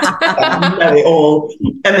like that. You know it all.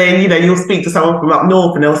 And then, you'll speak to someone from up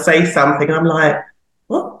north and they'll say something. And I'm like,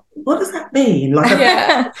 what does that mean? Like,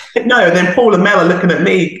 no. And then Paul and Mel are looking at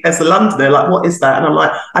me as a Londoner, like, what is that? And I'm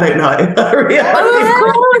like, I don't know.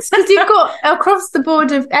 Of course, because you've got across the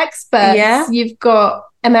board of experts. Yeah. You've got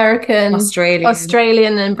American,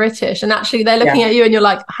 Australian, and British, and actually they're looking at you, and you're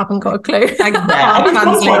like, I haven't got a clue. I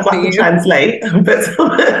can translate,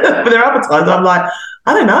 but there are other times I'm like,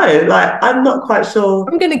 I don't know. Like, I'm not quite sure.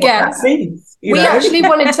 I'm going to guess. We actually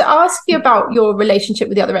wanted to ask you about your relationship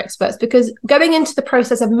with the other experts because going into the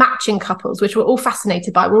process of matching couples, which we're all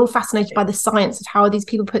fascinated by the science of how are these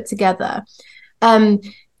people put together. Are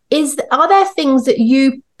there things that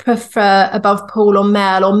you prefer above Paul or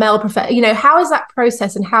Mel prefer? How is that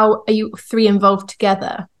process and how are you three involved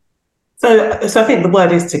together? So I think the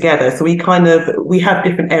word is together. So we have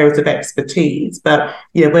different areas of expertise, but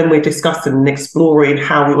when we're discussing and exploring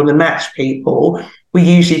how we want to match people, we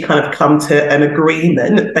usually kind of come to an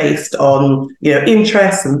agreement based on,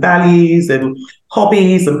 interests and values and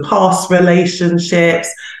hobbies and past relationships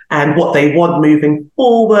and what they want moving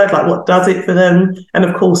forward, like what does it for them. And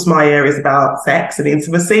of course, my area is about sex and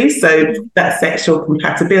intimacy. So that sexual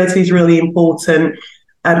compatibility is really important.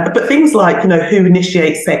 But things like, who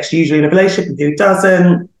initiates sex usually in a relationship and who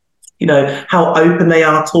doesn't, how open they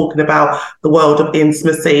are talking about the world of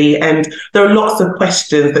intimacy. And there are lots of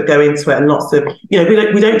questions that go into it and lots of,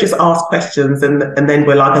 we don't just ask questions and then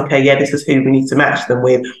we're like, okay, yeah, this is who we need to match them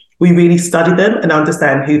with. we really study them and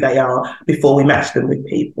understand who they are before we match them with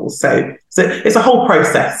people. So it's a whole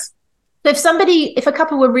process. So if a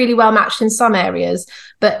couple were really well matched in some areas,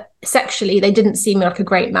 but sexually they didn't seem like a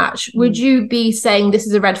great match, would you be saying this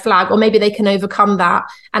is a red flag? Or maybe they can overcome that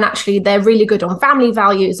and actually they're really good on family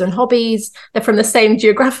values and hobbies, they're from the same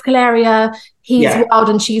geographical area, he's wild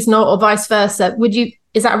and she's not, or vice versa.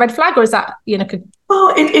 Is that a red flag, or is that,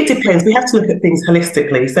 Well, it depends. We have to look at things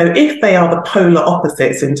holistically. So if they are the polar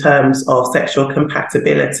opposites in terms of sexual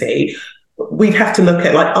compatibility, we'd have to look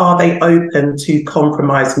at, like, are they open to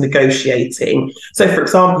compromise and negotiating? So, for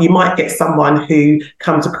example, you might get someone who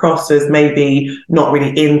comes across as maybe not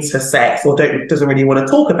really into sex or doesn't really want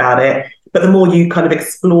to talk about it. But the more you kind of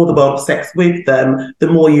explore the world of sex with them, the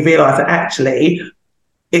more you realise that actually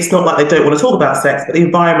it's not like they don't want to talk about sex, but the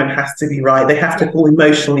environment has to be right. They have to feel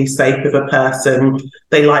emotionally safe with a person.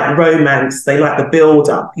 They like romance. They like the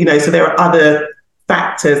build-up. So there are other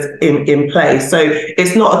factors in place. So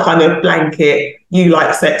it's not a kind of blanket, you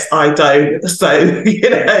like sex, I don't, so we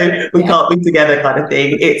can't be together kind of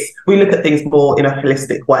thing. We look at things more in a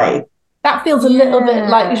holistic way. That feels a little bit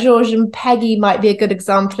like George and Peggy might be a good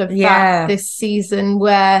example of that this season,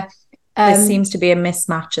 where there seems to be a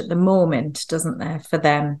mismatch at the moment, doesn't there, for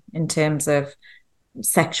them in terms of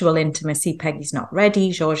sexual intimacy. Peggy's not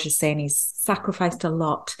ready. George is saying he's sacrificed a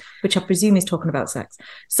lot, which I presume he's talking about sex.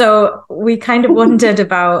 So we kind of wondered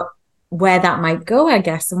about where that might go, I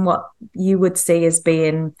guess, and what you would see as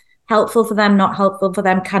being helpful for them, not helpful for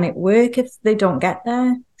them. Can it work if they don't get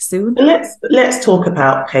there soon? Let's talk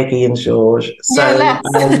about Peggy and George. So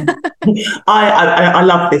I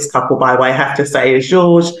love this couple, by the way, I have to say.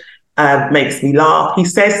 George makes me laugh. He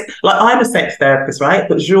says, like, I'm a sex therapist, right?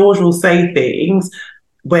 But George will say things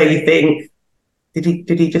where you think, did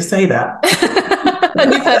he just say that?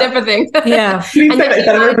 And you've heard everything. Yeah. He said that in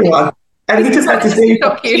front of everyone. And he just had this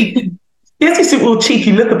little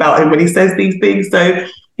cheeky look about him when he says these things. So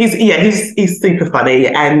he's super funny.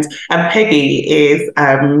 And Peggy is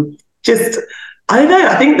just, I don't know,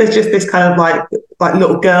 I think there's just this kind of like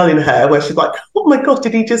little girl in her where she's like, oh my gosh,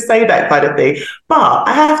 did he just say that kind of thing? But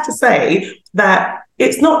I have to say that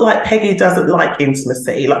it's not like Peggy doesn't like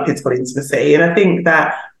intimacy, like physical intimacy. And I think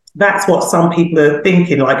that's what some people are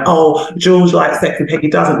thinking, like, oh, George likes sex and Peggy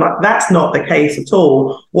doesn't. Like, that's not the case at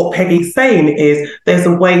all. What Peggy's saying is there's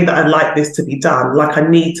a way that I'd like this to be done. Like, I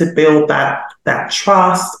need to build that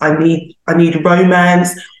trust. I need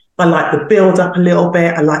romance. I like the build up a little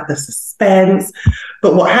bit. I like the suspense.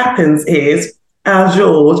 But what happens is our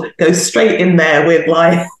George goes straight in there with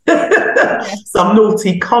like some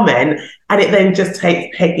naughty comment, and it then just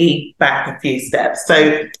takes Peggy back a few steps.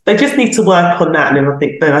 So they just need to work on that, and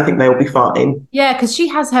then I think they'll be fine. Yeah, because she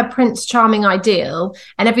has her Prince Charming ideal,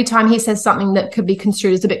 and every time he says something that could be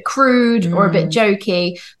construed as a bit crude or a bit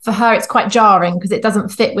jokey, for her it's quite jarring because it doesn't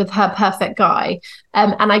fit with her perfect guy.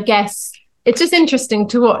 And I guess it's just interesting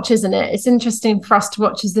to watch, isn't it? It's interesting for us to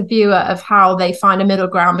watch as the viewer of how they find a middle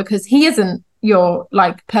ground, because he isn't your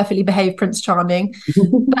like perfectly behaved Prince Charming,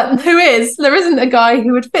 but there isn't a guy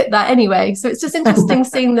who would fit that anyway. So it's just interesting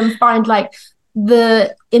seeing them find like in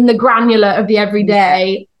the granular of the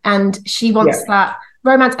everyday, and she wants that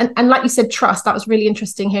romance and like you said, trust. That was really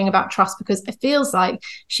interesting hearing about trust, because it feels like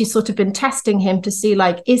she's sort of been testing him to see,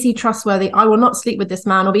 like, is he trustworthy? I will not sleep with this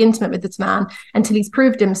man or be intimate with this man until he's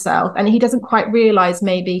proved himself, and he doesn't quite realize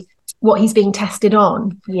maybe what he's being tested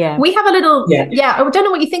on. We have a little I don't know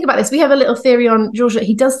what you think about this. We have a little theory on George that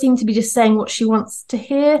he does seem to be just saying what she wants to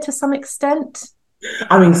hear to some extent.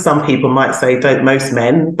 I mean, some people might say, don't most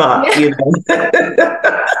men, but you know.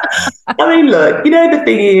 I mean, look, the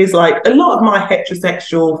thing is, like, a lot of my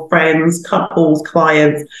heterosexual friends, couples,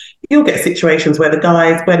 clients, you'll get situations where the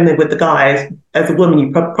guys, when they're with the guys, as a woman,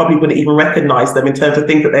 you probably wouldn't even recognise them in terms of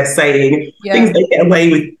things that they're saying, things they get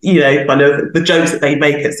away with, kind of the jokes that they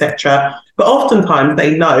make, etc. But oftentimes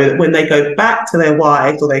they know that when they go back to their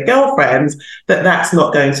wives or their girlfriends, that's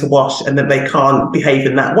not going to wash and that they can't behave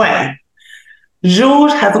in that way.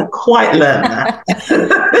 George hasn't quite learned that.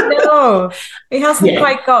 No, he hasn't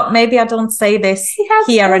quite got, maybe I don't say this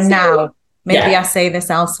here and now. Maybe I say this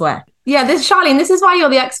elsewhere. Yeah, Charlene, this is why you're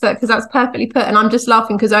the expert, because that's perfectly put. And I'm just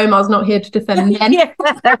laughing because Omar's not here to defend men.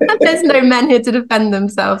 There's no men here to defend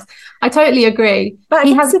themselves. I totally agree. But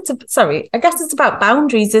I guess it's about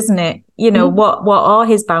boundaries, isn't it? What are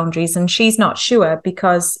his boundaries? And she's not sure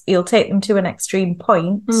because he'll take them to an extreme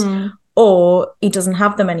point. Or he doesn't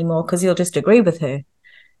have them anymore because he'll just agree with her.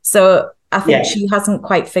 So I think she hasn't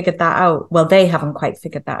quite figured that out. Well, they haven't quite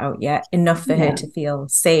figured that out yet, enough for her to feel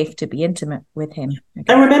safe to be intimate with him.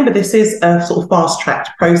 Okay. And remember, this is a sort of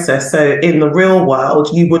fast-tracked process. So in the real world,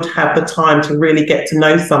 you would have the time to really get to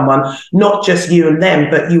know someone, not just you and them,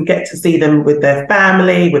 but you get to see them with their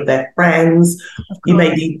family, with their friends. You'd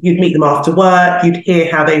meet them after work. You'd hear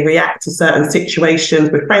how they react to certain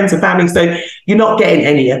situations with friends and family. So you're not getting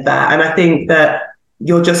any of that. And I think that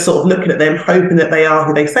you're just sort of looking at them, hoping that they are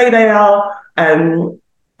who they say they are. And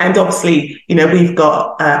obviously, you know, we've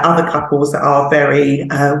got other couples that are very,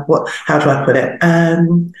 how do I put it?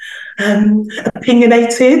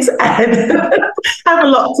 Opinionated and have a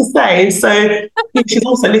lot to say. So she's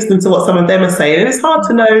also listening to what some of them are saying. And it's hard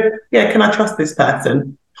to know, can I trust this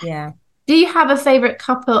person? Yeah. Do you have a favourite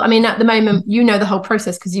couple? I mean, at the moment, you know the whole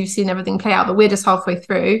process because you've seen everything play out, but we're just halfway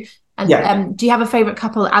through. And do you have a favourite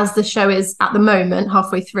couple as the show is at the moment,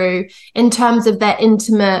 halfway through, in terms of their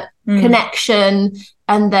intimate connection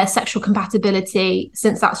and their sexual compatibility,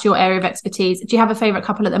 since that's your area of expertise? Do you have a favourite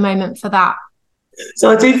couple at the moment for that?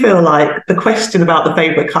 So I do feel like the question about the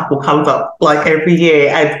favourite couple comes up like every year,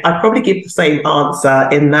 and I probably give the same answer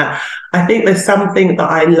in that I think there's something that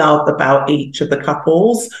I love about each of the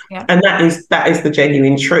couples, and that is the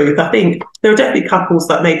genuine truth. I think there are definitely couples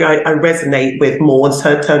that maybe I resonate with more and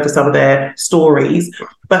turn to some of their stories,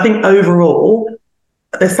 but I think overall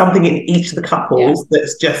there's something in each of the couples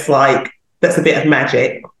that's just like, that's a bit of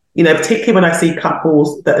magic. You know, particularly when I see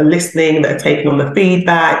couples that are listening, that are taking on the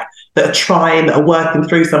feedback, that are trying, that are working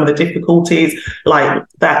through some of the difficulties, like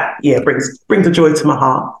that, brings a joy to my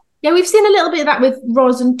heart. Yeah, we've seen a little bit of that with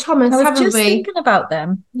Roz and Thomas, haven't we? I was just thinking about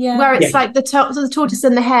them. Yeah. Where it's like the tortoise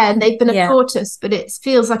and the hare, and they've been a tortoise, but it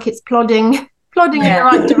feels like it's plodding in the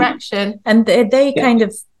right direction. And they kind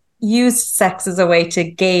of used sex as a way to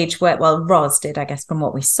gauge Roz did, I guess, from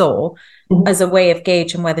what we saw, as a way of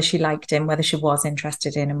gauging whether she liked him, whether she was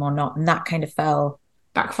interested in him or not. And that kind of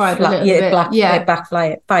backfired a little bit. It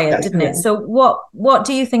backfired, didn't it? So what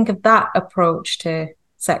do you think of that approach to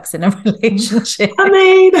sex in a relationship? I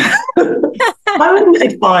mean, I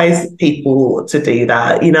wouldn't advise people to do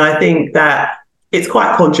that. You know, I think that it's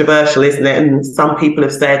quite controversial, isn't it? And some people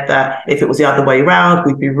have said that if it was the other way around,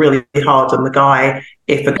 we'd be really hard on the guy.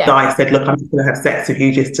 If a guy said, look, I'm just going to have sex with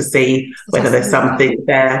you just to see whether there's something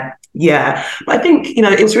there. Yeah. But I think, you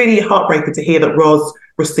know, it was really heartbreaking to hear that Roz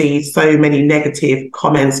received so many negative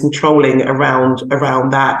comments and trolling around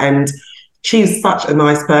that. And she's such a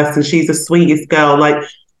nice person. She's the sweetest girl. Like,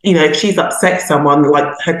 you know, if she's upset someone,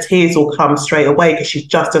 like her tears will come straight away because she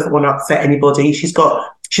just doesn't want to upset anybody. She's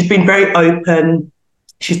been very open.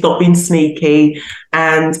 She's not been sneaky.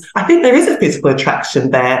 And I think there is a physical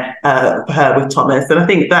attraction there for her with Thomas. And I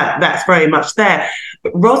think that's very much there.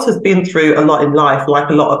 But Roz has been through a lot in life, like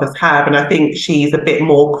a lot of us have. And I think she's a bit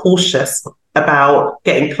more cautious about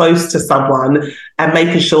getting close to someone and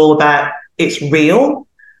making sure that it's real.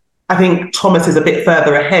 I think Thomas is a bit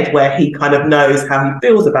further ahead where he kind of knows how he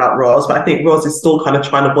feels about Roz. But I think Roz is still kind of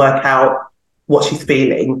trying to work out what she's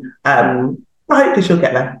feeling. I hope she'll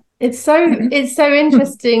get there. It's so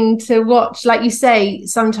interesting to watch. Like you say,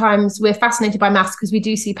 sometimes we're fascinated by maths because we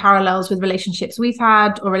do see parallels with relationships we've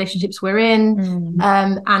had or relationships we're in.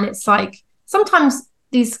 And it's like sometimes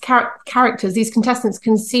these characters, these contestants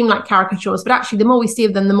can seem like caricatures, but actually the more we see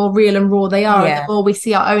of them, the more real and raw they are, and the more we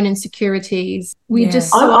see our own insecurities.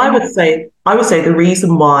 I would say the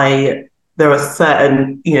reason why there are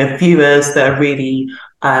certain, you know, viewers that are really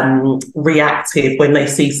reactive when they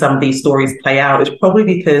see some of these stories play out is probably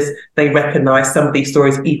because they recognise some of these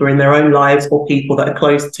stories either in their own lives or people that are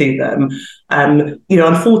close to them. You know,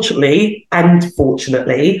 unfortunately and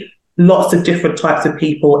fortunately, lots of different types of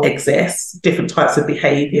people exist, different types of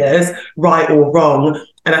behaviours, right or wrong.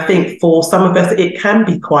 And I think for some of us, it can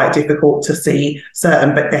be quite difficult to see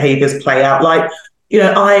certain behaviours play out. Like, you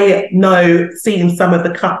know, I know seeing some of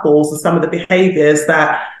the couples and some of the behaviours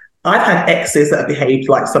that I've had exes that have behaved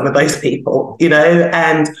like some of those people, you know,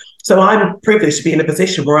 and so I'm privileged to be in a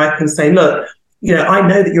position where I can say, look, you know, I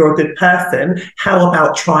know that you're a good person. How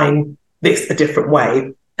about trying this a different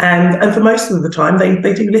way? And for most of the time,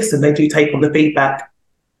 they do listen. They do take on the feedback.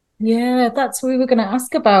 Yeah, that's what we were going to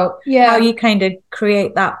ask about. How you kind of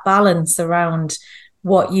create that balance around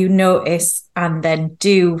what you notice and then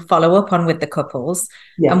do follow up on with the couples,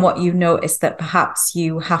 and what you notice that perhaps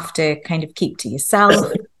you have to kind of keep to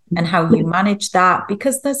yourself. And how you manage that,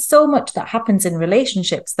 because there's so much that happens in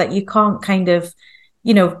relationships that you can't kind of,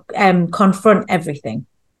 you know, confront everything.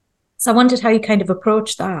 So I wondered how you kind of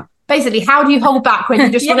approach that. Basically, how do you hold back when you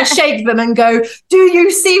just want to shake them and go, do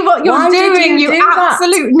you see what you're doing, you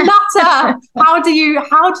absolute nutter? How do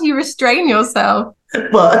you restrain yourself?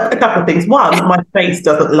 Well, a couple of things. One, my face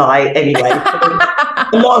doesn't lie anyway.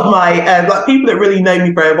 A lot of my like people that really know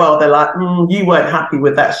me very well, they're like, you weren't happy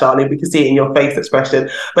with that, Charlene. We can see it in your face expression.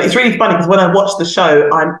 But it's really funny because when I watch the show,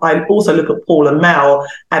 I also look at Paul and Mel,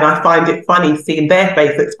 and I find it funny seeing their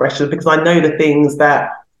face expression because I know the things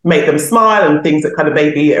that make them smile and things that kind of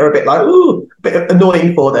maybe are a bit like, ooh, a bit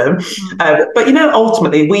annoying for them. But, you know,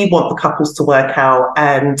 ultimately we want the couples to work out.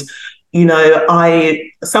 And, you know,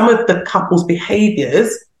 some of the couples'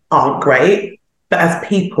 behaviours aren't great, but as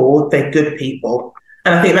people, they're good people.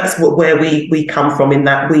 And I think that's where we come from, in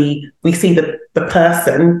that we see the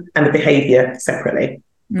person and the behaviour separately.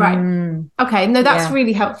 Right. Okay. No, that's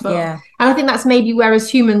really helpful. Yeah. And I think that's maybe where as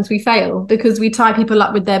humans we fail, because we tie people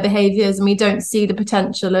up with their behaviours and we don't see the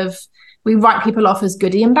potential of, we write people off as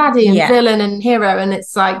goody and baddie and villain and hero. And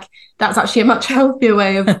it's like, that's actually a much healthier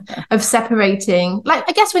way of separating. Like,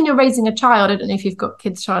 I guess when you're raising a child, I don't know if you've got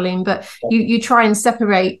kids, Charlene, but you try and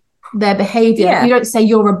separate their behaviour. You don't say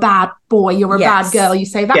you're a bad boy, you're a bad girl. You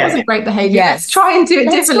say that wasn't great behaviour. Let's try and do it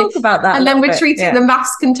differently. Talk about that. And then we're treating the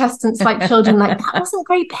maths contestants like children. Like, that wasn't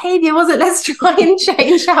great behaviour, was it? Let's try and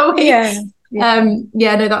change, shall we? No,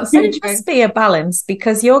 that's so true. It must be a balance,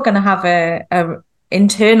 because you're going to have a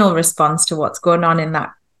internal response to what's going on in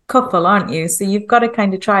that couple, aren't you? So you've got to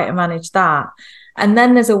kind of try to manage that. And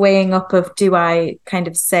then there's a weighing up of, do I kind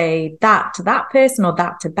of say that to that person or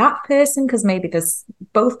that to that person? Because maybe there's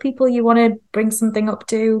both people you want to bring something up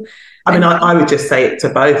to. I mean, I would just say it to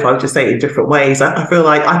both. I would just say it in different ways. I feel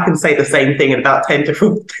like I can say the same thing in about 10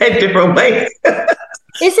 different ways.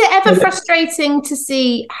 Is it ever frustrating to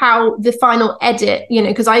see how the final edit, you know,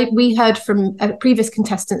 because we heard from a previous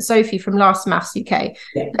contestant, Sophie, from Last Maths UK,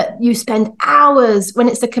 that you spend hours, when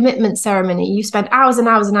it's the commitment ceremony, you spend hours and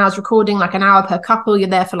hours and hours recording, like an hour per couple. You're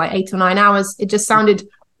there for like 8 or 9 hours. It sounded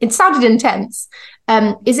intense.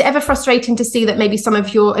 Is it ever frustrating to see that maybe some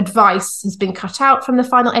of your advice has been cut out from the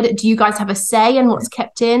final edit? Do you guys have a say in what's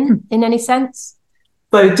kept in any sense?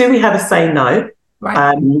 So do we have a say? No.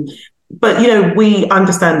 Right. But, you know, we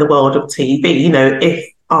understand the world of TV. You know, if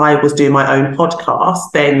I was doing my own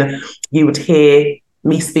podcast, then you would hear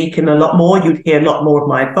me speaking a lot more. You'd hear a lot more of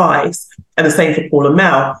my advice. And the same for Paul and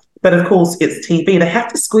Mel. But of course, it's TV. They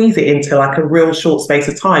have to squeeze it into like a real short space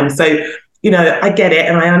of time. So, you know, I get it.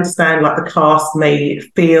 And I understand like the cast may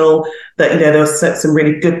feel that, you know, there were some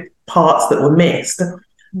really good parts that were missed.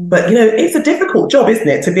 But, you know, it's a difficult job, isn't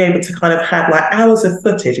it, to be able to kind of have like hours of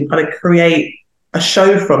footage and kind of create a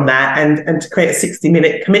show from that and to create a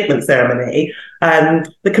 60-minute commitment ceremony.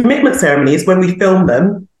 The commitment ceremonies, when we film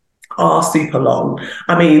them, are super long.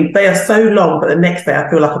 I mean, they are so long, but the next day I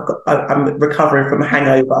feel like I'm recovering from a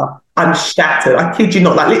hangover. I'm shattered. I kid you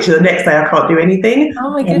not, like literally the next day I can't do anything.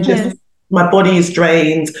 Oh my goodness. My body is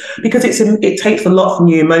drained because it takes a lot from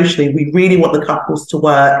you emotionally. We really want the couples to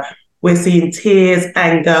work. We're seeing tears,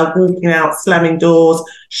 anger, walking out, slamming doors,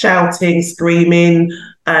 shouting, screaming.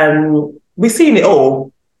 We're seeing it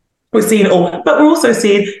all. But we're also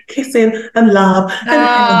seeing kissing and love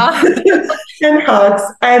and hugs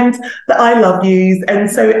and the I love yous. And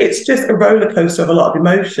so it's just a roller coaster of a lot of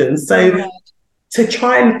emotions. So to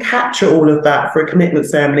try and capture all of that for a commitment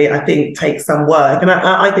ceremony, I think takes some work. And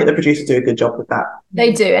I think the producers do a good job with that.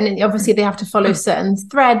 They do. And obviously they have to follow certain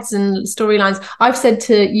threads and storylines. I've said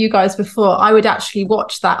to you guys before, I would actually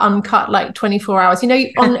watch that uncut, like 24 hours, you know,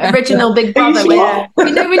 on original Big Brother, where,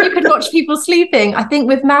 you know, when you could watch people sleeping. I think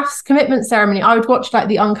with Maths commitment ceremony, I would watch like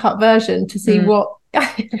the uncut version to see what,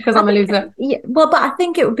 because I'm a loser. Yeah, well, but I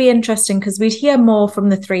think it would be interesting because we'd hear more from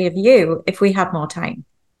the three of you if we had more time.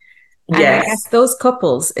 And I guess those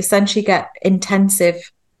couples essentially get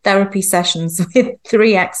intensive therapy sessions with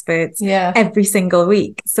 3 experts every single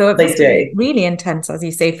week. So it must be really intense, as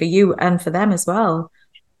you say, for you and for them as well.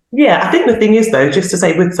 Yeah, I think the thing is, though, just to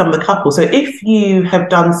say with some of the couples, so if you have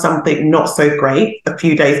done something not so great a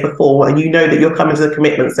few days before and you know that you're coming to the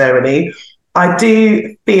commitment ceremony, I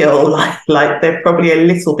do feel like they're probably a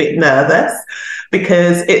little bit nervous,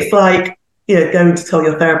 because it's like, you know, going to tell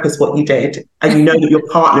your therapist what you did, and you know that your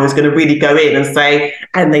partner is going to really go in and say,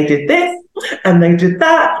 and they did this and they did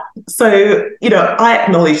that. So, you know, I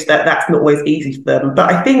acknowledge that that's not always easy for them.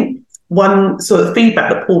 But I think one sort of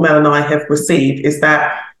feedback that Paul, Mel and I have received is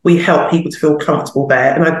that we help people to feel comfortable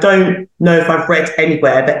there. And I don't know if I've read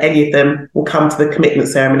anywhere that any of them will come to the commitment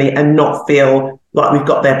ceremony and not feel like we've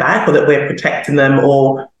got their back or that we're protecting them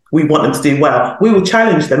or we want them to do well. We will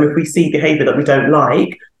challenge them if we see behaviour that we don't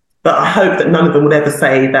like. But I hope that none of them would ever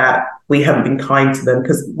say that we haven't been kind to them,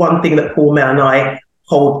 because one thing that Paul, Mel and I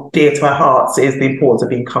hold dear to our hearts is the importance of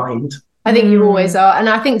being kind. I think you always are. And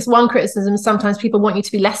I think one criticism is sometimes people want you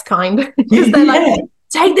to be less kind because they're like,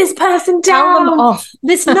 take this person Tell them down. off.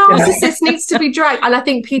 This narcissist needs to be dragged. And I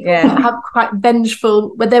think people have quite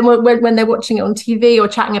vengeful, but then when they're watching it on TV or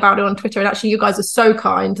chatting about it on Twitter, and actually you guys are so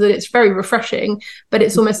kind that it's very refreshing, but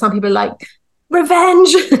it's almost some people are like,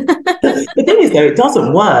 revenge. The thing is, though, it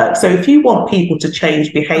doesn't work. So if you want people to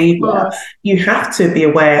change behaviour, you have to be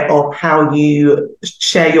aware of how you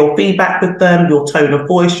share your feedback with them, your tone of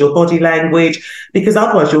voice, your body language, because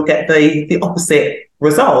otherwise you'll get the opposite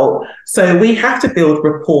result. So we have to build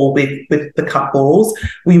rapport with the couples.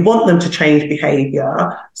 We want them to change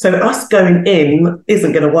behaviour. So us going in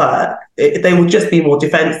isn't going to work. They will just be more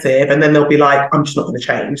defensive, and then they'll be like, I'm just not going to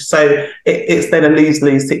change. So it's then a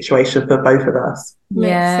lose-lose situation for both of us.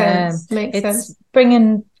 Makes sense.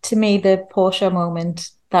 Bringing to me the Porsche moment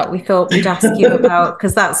that we thought we'd ask you about,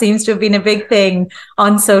 because that seems to have been a big thing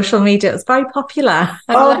on social media. It was very popular.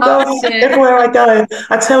 Oh God, everywhere I go,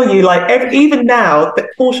 I tell you, like even now, that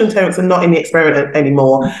Portia and Terence are not in the experiment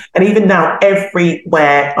anymore, and even now,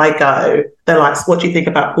 everywhere I go, they're like, "What do you think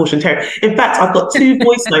about Portia and Terence?" In fact, I've got 2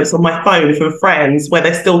 voice notes on my phone from friends where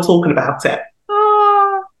they're still talking about it.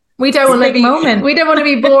 We don't want to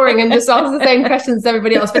be boring and just ask the same questions as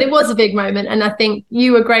everybody else, but it was a big moment, and I think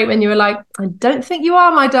you were great when you were like, "I don't think you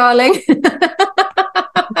are, my darling."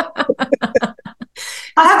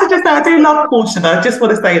 I have to just say, I do love Portia, though. I just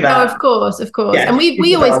want to say that. No, of course. Yeah, and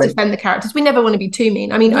we always defend the characters. We never want to be too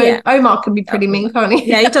mean. I mean, Omar can be pretty mean, can't he?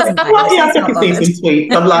 Yeah, he doesn't. Well, I can see some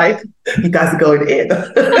tweets. I'm like, you guys are going in.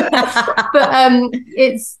 But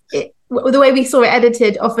the way we saw it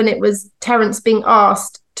edited, often it was Terence being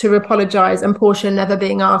asked to apologise and Portia never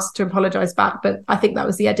being asked to apologise back. But I think that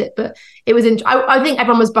was the edit. But it was I think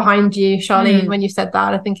everyone was behind you, Charlene, when you said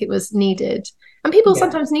that. I think it was needed. And people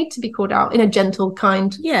sometimes need to be called out in a gentle,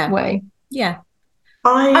 kind way. Yeah.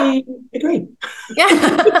 I agree. Yeah.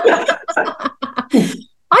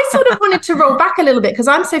 I sort of wanted to roll back a little bit because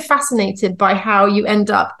I'm so fascinated by how you end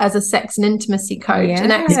up as a sex and intimacy coach, an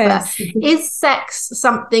expert. Is sex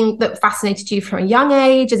something that fascinated you from a young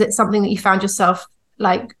age? Is it something that you found yourself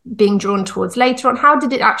like being drawn towards later on? How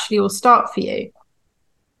did it actually all start for you?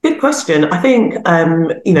 Good question. I think,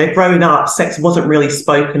 growing up, sex wasn't really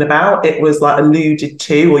spoken about. It was like alluded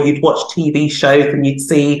to, or you'd watch TV shows and you'd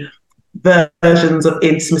see versions of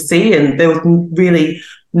intimacy, and there was really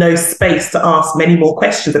no space to ask many more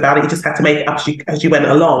questions about it. You just had to make it up as you went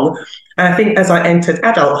along. And I think as I entered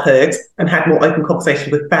adulthood and had more open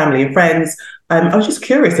conversations with family and friends, I was just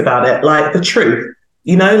curious about it, like the truth.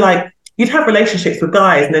 Like you'd have relationships with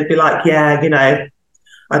guys and they'd be like,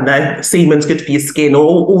 I don't know, semen's good for your skin, or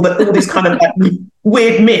all these kind of like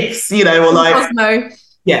weird myths, or like, no.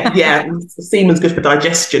 yeah, semen's good for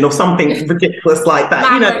digestion or something ridiculous like that.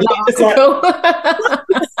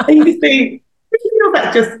 And you think,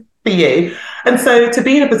 that's just for you. And so to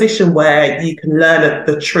be in a position where you can learn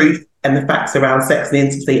the truth and the facts around sex and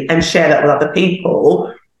intimacy and share that with other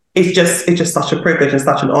people, it's just such a privilege and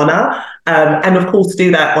such an honor. And of course, to do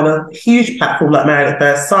that on a huge platform like Married at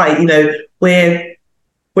First Sight, we're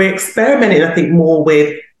experimenting, I think, more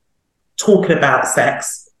with talking about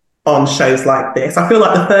sex on shows like this. I feel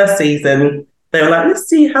like the first season, they were like, let's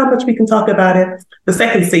see how much we can talk about it. The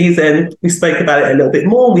second season, we spoke about it a little bit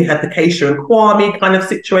more. We had the Keisha and Kwame kind of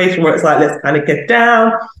situation where it's like, let's kind of get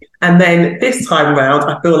down. And then this time around,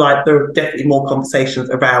 I feel like there are definitely more conversations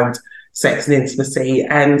around sex and intimacy.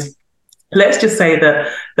 And let's just say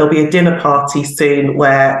that there'll be a dinner party soon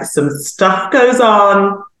where some stuff goes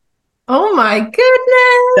on. Oh my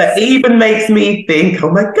goodness. That even makes me think, oh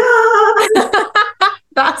my God.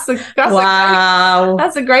 That's a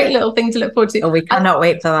great little thing to look forward to. Oh, we cannot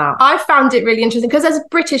wait for that. I found it really interesting because as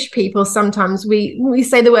British people, sometimes we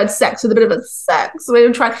say the word sex with a bit of a sex.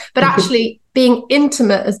 We're trying, but actually being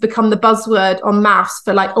intimate has become the buzzword on maths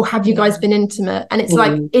for like, oh, have you guys been intimate? And it's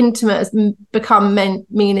like intimate has become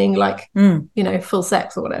meaning like, full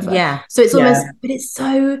sex or whatever. Yeah. So it's almost, but it's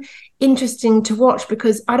so interesting to watch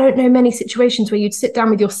because I don't know many situations where you'd sit down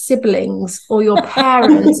with your siblings or your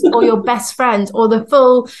parents or your best friends or the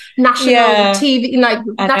full national TV, like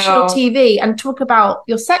national TV, and talk about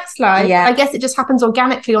your sex life. Yeah. I guess it just happens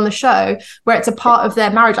organically on the show where it's a part of their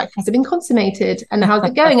marriage. Like, has it been consummated and how's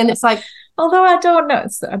it going? And it's like, although I don't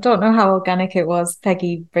know how organic it was,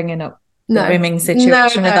 Peggy bringing up the rimming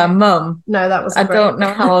situation with her mum. No, that was. I don't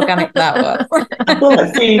know how organic that was. I thought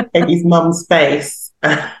I see Peggy's mum's face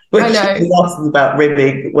when she was asked about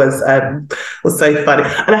rimming was so funny.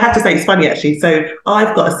 And I have to say, it's funny actually. So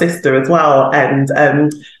I've got a sister as well, and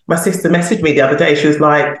my sister messaged me the other day. She was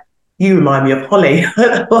like, "You remind me of Holly."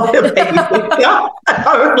 I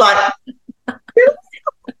was like,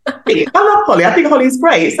 I love Holly. I think Holly's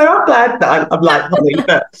great. So I'm glad that I'm like Holly.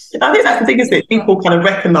 But I think that's the thing, isn't it? People kind of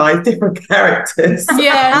recognise different characters.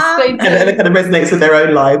 Yes, they do. And it kind of resonates with their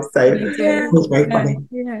own lives. So it was very funny.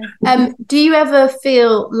 Do you ever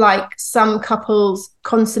feel like some couples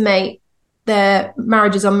consummate their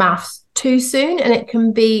marriages on maths too soon and it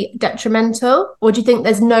can be detrimental? Or do you think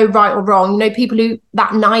there's no right or wrong? You know, people who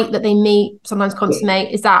that night that they meet sometimes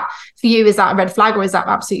consummate, is that for you, is that a red flag or is that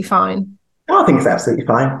absolutely fine? I think it's absolutely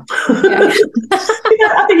fine.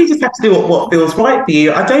 I think you just have to do what feels right for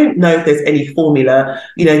you. I don't know if there's any formula.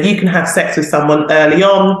 You know, you can have sex with someone early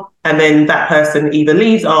on and then that person either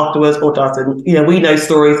leaves afterwards or doesn't. You know, we know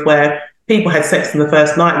stories where people had sex on the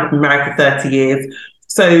first night and have been married for 30 years.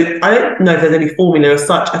 So I don't know if there's any formula as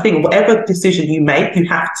such. I think whatever decision you make, it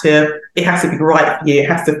has to be right for you. It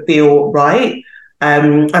has to feel right. I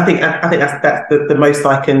think that's the most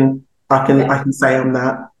I can say on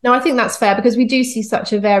that. No, I think that's fair because we do see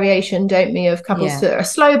such a variation, don't we, of couples that are a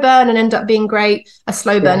slow burn and end up being great, a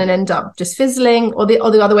slow burn and end up just fizzling, or the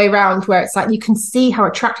other way around, where it's like you can see how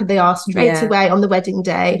attracted they are straight away on the wedding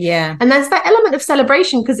day. Yeah. And there's that element of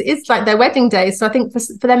celebration because it is like their wedding day. So I think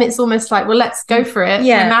for them, it's almost like, well, let's go for it.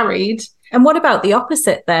 Yeah. They're married. And what about the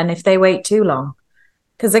opposite then, if they wait too long?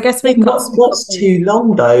 Because I guess what's too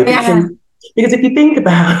long though? Because if you think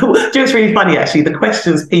about it's really funny actually, the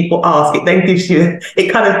questions people ask, it then gives you,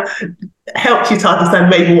 it kind of helps you to understand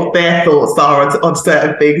maybe what their thoughts are on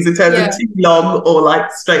certain things in terms of too long or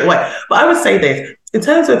like straight away. But I would say this, in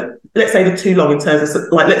terms of, let's say the too long, in terms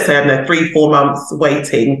of like, let's say, I don't know, 3-4 months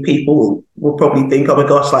waiting, people will probably think, oh my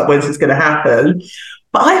gosh, like when's this going to happen?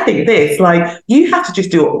 But I think this, like, you have to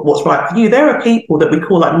just do what's right for you. There are people that we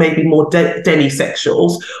call like maybe more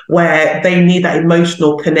demisexuals, where they need that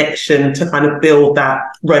emotional connection to kind of build that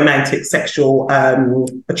romantic sexual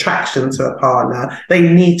attraction to a partner. They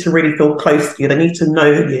need to really feel close to you. They need to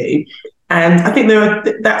know you. And I think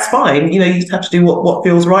that's fine. You know, you just have to do what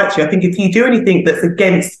feels right to you. I think if you do anything that's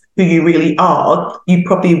against who you really are, you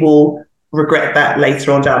probably will regret that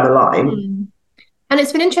later on down the line. Mm. And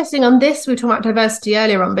it's been interesting on this, we were talking about diversity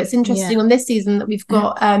earlier on, but it's interesting on this season that we've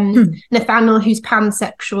got Nathaniel, who's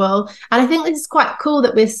pansexual. And I think this is quite cool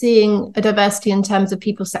that we're seeing a diversity in terms of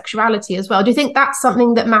people's sexuality as well. Do you think that's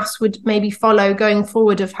something that MAFS would maybe follow going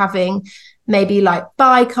forward, of having maybe like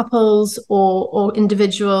bi couples or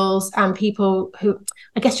individuals and people who,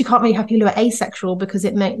 I guess you can't really have people who are asexual because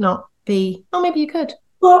it may not be, or maybe you could.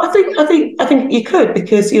 Well, I think you could,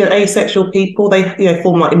 because, you know, asexual people, they, you know,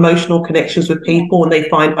 form like emotional connections with people and they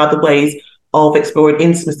find other ways of exploring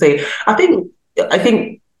intimacy. I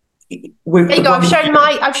think with there you go.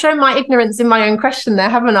 I've shown my ignorance in my own question there,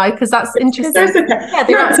 haven't I? Because that's interesting. Yeah,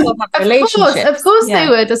 they have relationships. Of course they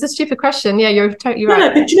would. That's a stupid question. Yeah, you're totally right.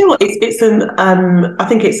 No, but do you know what? I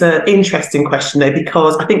think it's an interesting question though,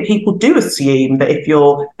 because I think people do assume that if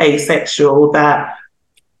you're asexual that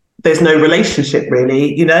there's no relationship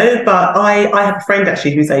really, you know, but I have a friend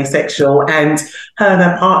actually who's asexual, and her and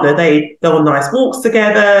her partner, they go on nice walks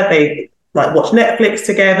together, they like watch Netflix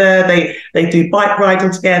together, they do bike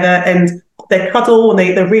riding together, and they cuddle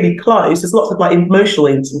and they're really close. There's lots of like emotional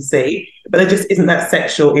intimacy, but there just isn't that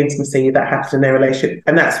sexual intimacy that happens in their relationship,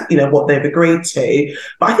 and that's, you know, what they've agreed to.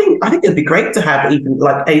 But I think it'd be great to have even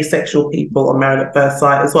like asexual people on Married at First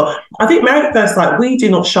Sight as well. I think Married at First Sight, we do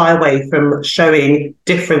not shy away from showing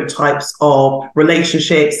different types of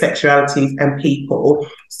relationships, sexualities, and people.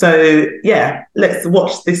 So yeah, let's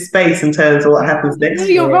watch this space in terms of what happens next.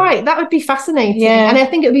 You're right. That would be fascinating. Yeah. And I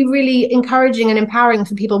think it would be really encouraging and empowering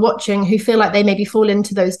for people watching who feel like they maybe fall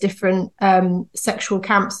into those different sexual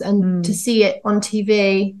camps, and to see it on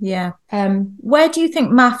TV. Yeah. Where do you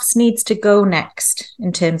think MAFS needs to go next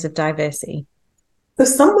in terms of diversity? So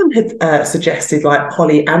someone had suggested like a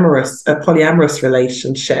polyamorous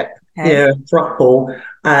relationship, you know, a throuple,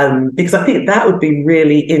 because I think that would be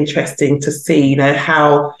really interesting to see, you know,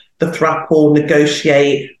 how the throuple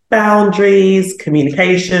negotiate boundaries,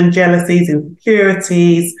 communication, jealousies,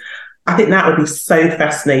 insecurities. I think that would be so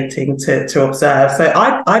fascinating to observe. So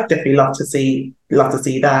I'd definitely love to see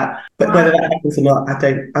that. But whether that happens or not, I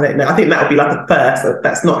don't know. I think that would be like a first.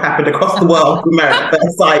 That's not happened across the world from Married at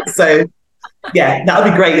First Sight. So yeah, that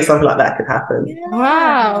would be great if something like that could happen. Yeah.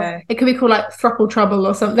 Wow. It could be called like throuple trouble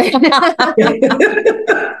or something.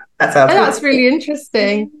 That's really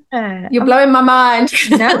interesting. You're blowing my mind.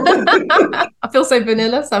 I feel so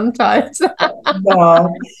vanilla sometimes.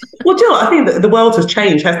 Well, do you know what? I think that the world has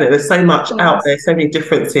changed, hasn't it? There's so much out there, so many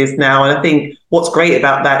differences now. And I think what's great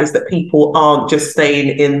about that is that people aren't just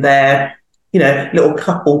staying in their, you know, little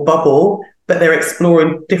couple bubble, but they're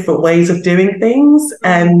exploring different ways of doing things.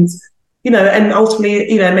 And and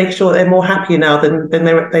ultimately, make sure they're more happier now than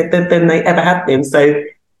they ever have been. So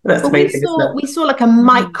that's amazing. We saw like a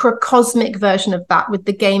microcosmic version of that with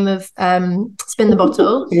the game of spin the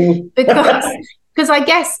bottle, because I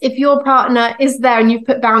guess if your partner is there and you've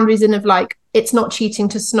put boundaries in of like, it's not cheating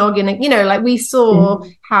to snog, and like we saw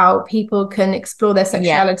how people can explore their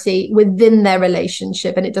sexuality within their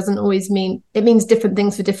relationship, and it doesn't always it means different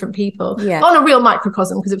things for different people. On a real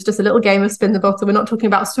microcosm, because it was just a little game of spin the bottle. We're not talking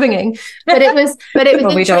about swinging, but it was well,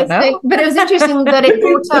 interesting. We don't know. But it was interesting that it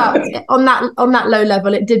brought up on that low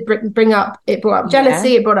level. It did bring up. It brought up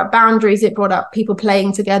jealousy. It brought up boundaries. It brought up people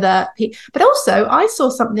playing together. But also, I saw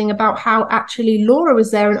something about how actually Laura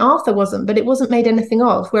was there and Arthur wasn't, but it wasn't made anything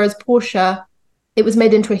of. Whereas Portia, it was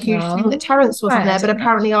made into a huge thing that Terence wasn't there, but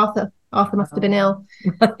apparently Arthur must have been ill.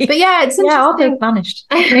 But yeah, it's interesting. Arthur vanished.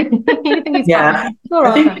 I think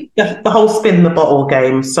the whole spin the bottle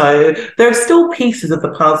game. So there are still pieces of the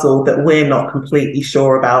puzzle that we're not completely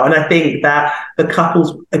sure about, and I think that the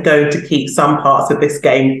couples are going to keep some parts of this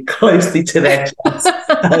game closely to their chest.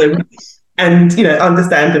 And,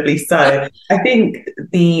 understandably so. I think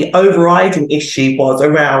the overriding issue was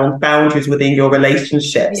around boundaries within your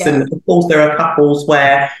relationships. Yeah. And of course, there are couples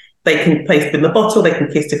where they can play spin the bottle, they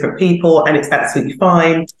can kiss different people, and it's absolutely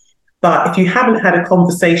fine. But if you haven't had a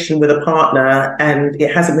conversation with a partner and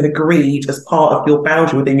it hasn't been agreed as part of your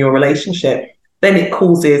boundary within your relationship, then it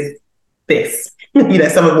causes this,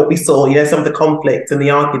 some of what we saw, some of the conflict and the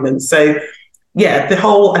arguments. So yeah,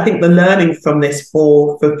 I think the learning from this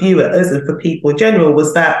for viewers and for people in general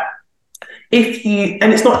was that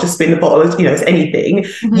and it's not just spin the bottle, it's anything,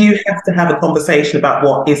 you have to have a conversation about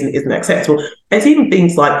what isn't acceptable. There's even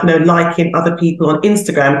things like, liking other people on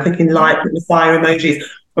Instagram, clicking like, putting the fire emojis.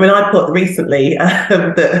 I mean, I put recently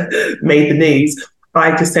that made the news,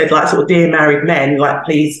 I just said like sort of, dear married men, like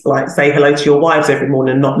please like say hello to your wives every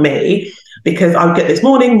morning, not me. Because I would get this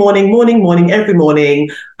morning, every morning.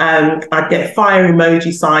 I'd get fire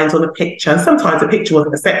emoji signs on a picture. And sometimes the picture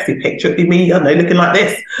wasn't a sexy picture. It'd be me, I don't know, looking like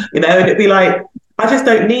this, and it'd be like, I just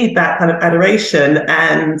don't need that kind of adoration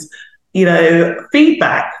and,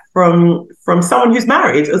 feedback from someone who's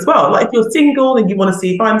married as well. Like if you're single and you want to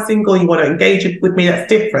see if I'm single, you want to engage with me, that's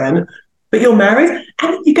different. But you're married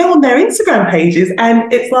and you go on their Instagram pages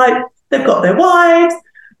and it's like, they've got their wives,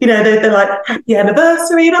 they're like, happy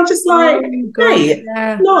anniversary. And I'm just like, hey,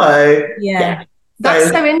 no. Yeah. That's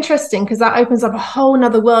so interesting because that opens up a whole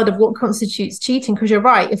nother world of what constitutes cheating. Because you're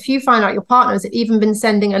right. If you find out your partner has even been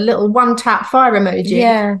sending a little one-tap fire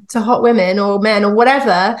emoji to hot women or men or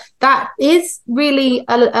whatever, that is really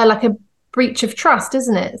like a breach of trust,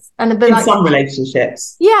 isn't it? And in some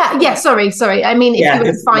relationships. Yeah. Sorry. I mean, if you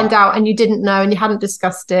were to find out and you didn't know and you hadn't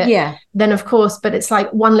discussed it, then of course, but it's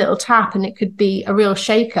like one little tap and it could be a real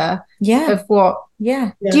shaker of what.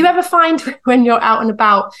 Yeah. Do you ever find when you're out and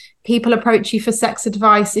about, people approach you for sex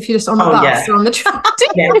advice if you're just on the bus or on the train?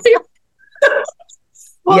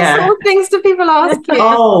 What sort of things do people ask you?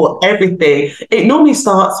 Oh, everything. It normally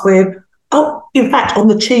starts with, in fact, on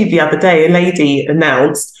the tube the other day, a lady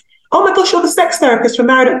announced, oh my gosh, you're the sex therapist from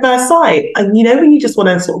Married at First Sight. And when you just want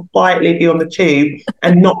to sort of quietly be on the tube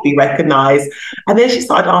and not be recognised. And then she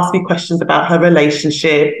started asking me questions about her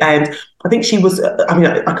relationship. And I think she was,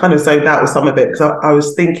 I kind of zoned out with some of it because I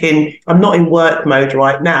was thinking, I'm not in work mode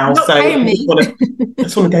right now. So I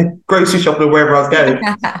just want to go grocery shopping or wherever I was going.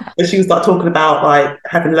 And she was like talking about like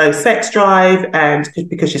having low sex drive and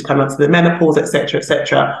because she's coming up to the menopause, etc.,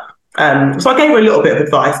 etc. So I gave her a little bit of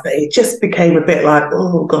advice, but it just became a bit like,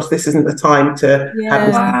 oh gosh, this isn't the time to have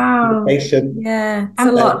this conversation. Yeah, it's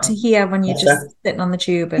a lot to hear when you're just sitting on the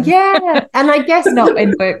tube. And and I guess not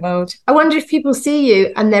in work mode. I wonder if people see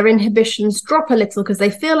you and their inhibitions drop a little because they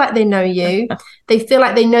feel like they know you. They feel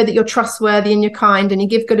like they know that you're trustworthy and you're kind and you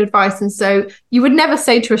give good advice. And so you would never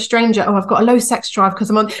say to a stranger, oh, I've got a low sex drive because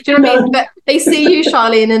I'm on. Do you know what I mean? But they see you,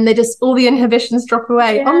 Charlene, and they just, all the inhibitions drop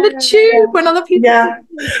away on the tube when other people.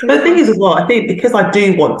 But the thing is as well, I think because I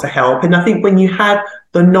do want to help, and I think when you have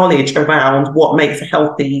the knowledge around what makes a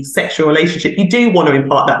healthy sexual relationship, you do want to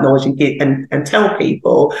impart that knowledge and tell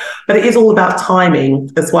people. But it is all about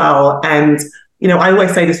timing as well. And I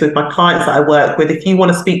always say this with my clients that I work with, if you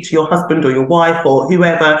want to speak to your husband or your wife or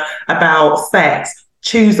whoever about sex,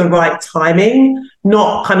 choose the right timing,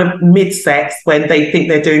 not kind of mid-sex when they think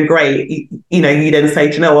they're doing great. You then say,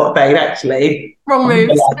 do you know what, babe, actually, wrong move.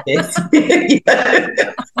 Like this.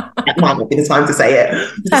 That might not be the time to say it.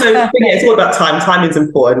 So it's all about time. Timing's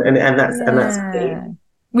important, and that's key.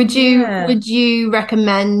 Would you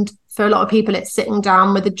recommend for a lot of people it's sitting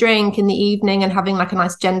down with a drink in the evening and having like a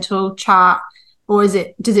nice gentle chat Or does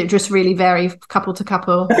it just really vary couple to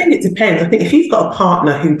couple? I think it depends. I think if you've got a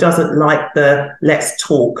partner who doesn't like the let's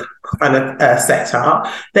talk kind of setup,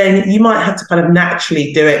 then you might have to kind of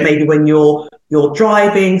naturally do it maybe when you're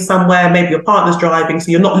driving somewhere, maybe your partner's driving,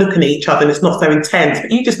 so you're not looking at each other and it's not so intense,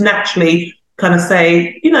 but you just naturally kind of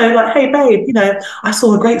say, like, hey babe, I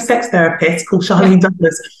saw a great sex therapist called Charlene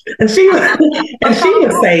Douglas, and she was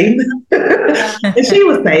saying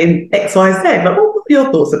X, Y, Z. Like, what are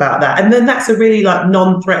your thoughts about that? And then that's a really like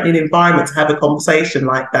non-threatening environment to have a conversation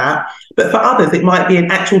like that. But for others, it might be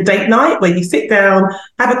an actual date night where you sit down,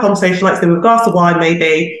 have a conversation, like say with a glass of wine,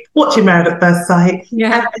 maybe watching Married at First Sight,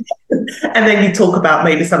 and then you talk about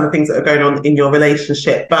maybe some of the things that are going on in your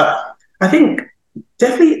relationship. But I think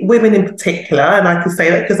definitely women in particular, and I can say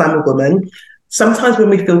that because I'm a woman, sometimes when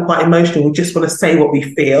we feel quite emotional, we just want to say what we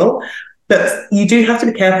feel. But you do have to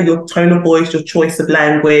be careful your tone of voice, your choice of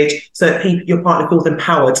language, so that your partner feels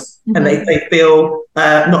empowered and they feel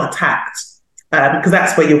not attacked. Because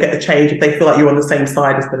that's where you'll get the change if they feel like you're on the same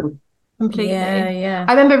side as them. Completely. Yeah.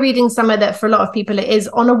 I remember reading somewhere that for a lot of people it is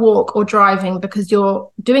on a walk or driving because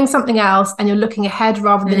you're doing something else and you're looking ahead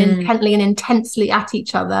rather than intently and intensely at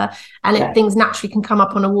each other, and things naturally can come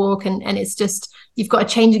up on a walk, and it's just you've got a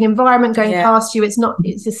changing environment going past you. It's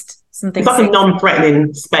just something. It's like a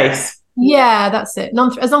non-threatening space. Yeah, that's it.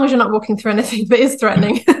 As long as you're not walking through anything that is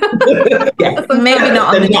threatening. Maybe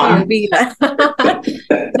not on the tube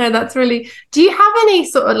either. No, that's really... Do you have any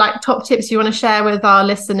sort of like top tips you want to share with our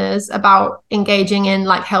listeners about engaging in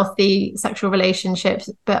like healthy sexual relationships?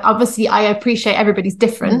 But obviously I appreciate everybody's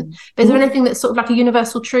different. But is there anything that's sort of like a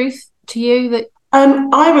universal truth to you that...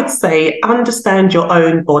 I would say understand your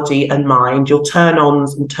own body and mind, your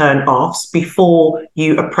turn-ons and turn-offs before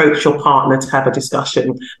you approach your partner to have a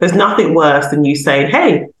discussion. There's nothing worse than you saying,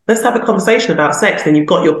 hey, let's have a conversation about sex. Then you've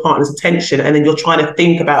got your partner's attention and then you're trying to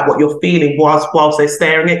think about what you're feeling whilst they're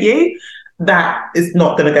staring at you. That is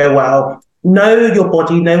not going to go well. Know your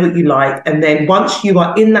body, know what you like. And then once you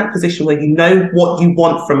are in that position where you know what you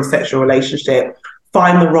want from a sexual relationship,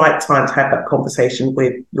 find the right time to have that conversation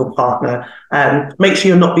with your partner. Make sure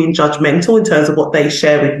you're not being judgmental in terms of what they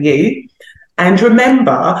share with you. And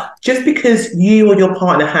remember, just because you or your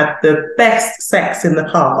partner had the best sex in the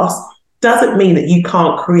past doesn't mean that you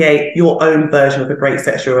can't create your own version of a great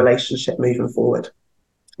sexual relationship moving forward.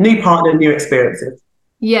 New partner, new experiences.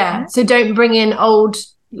 Yeah. So don't bring in old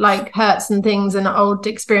like hurts and things and old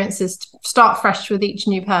experiences. Start fresh with each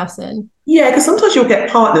new person. Yeah, because sometimes you'll get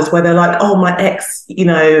partners where they're like, oh, my ex, we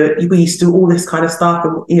used to do all this kind of stuff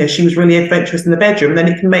and, she was really adventurous in the bedroom. Then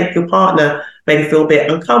it can make your partner maybe feel a bit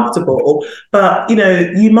uncomfortable. But,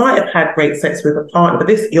 you might have had great sex with a partner,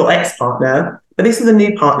 but your ex-partner, but this is a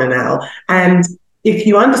new partner now. And if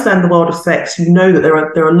you understand the world of sex, you know that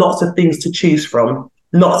there are lots of things to choose from.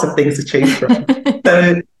 Lots of things to choose from.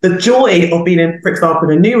 So the joy of being in, for example,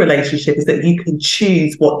 in a new relationship is that you can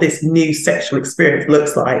choose what this new sexual experience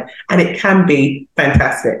looks like, and it can be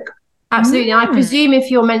fantastic. Absolutely. I presume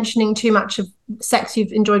if you're mentioning too much of sex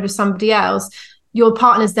you've enjoyed with somebody else, your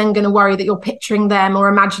partner's then going to worry that you're picturing them or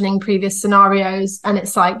imagining previous scenarios, and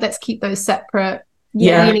it's like, let's keep those separate.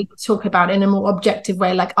 Yeah, you need to talk about it in a more objective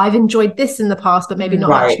way. Like, I've enjoyed this in the past, but maybe not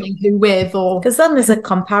mentioning who with, or because then there's a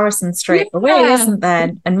comparison straight away, isn't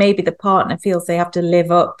there? And maybe the partner feels they have to live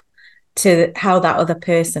up to how that other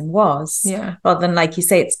person was. Yeah. Rather than, like you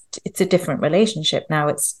say, it's a different relationship now.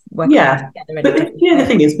 It's working together. But the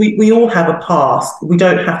thing is, we all have a past. We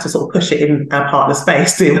don't have to sort of push it in our partner's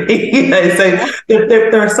face, do we? So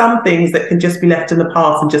there are some things that can just be left in the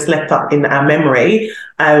past and just left up in our memory.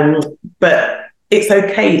 But it's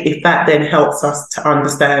okay if that then helps us to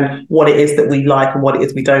understand what it is that we like and what it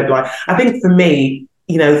is we don't like. I think for me,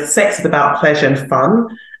 sex is about pleasure and fun.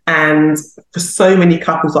 And for so many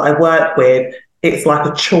couples that I work with, it's like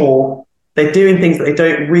a chore. They're doing things that they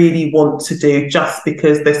don't really want to do just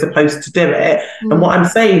because they're supposed to do it. And what I'm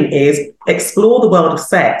saying is explore the world of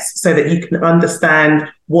sex so that you can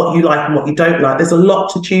understand what you like and what you don't like. There's a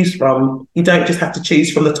lot to choose from. You don't just have to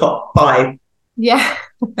choose from the top 5. Yeah.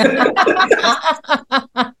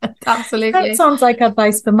 Absolutely. That sounds like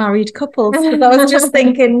advice for married couples. Because I was just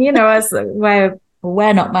thinking, as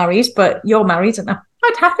we're not married, but you're married, and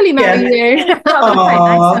I'd happily marry you. That would be quite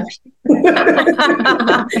nice, actually.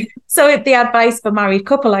 So the advice for married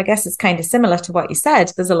couple, I guess, is kind of similar to what you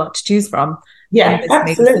said. There's a lot to choose from. Yeah,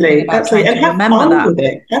 absolutely. And have fun with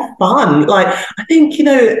it. Have fun. Like, I think,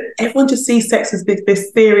 everyone just sees sex as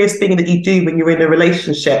this serious thing that you do when you're in a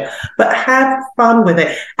relationship, but have fun with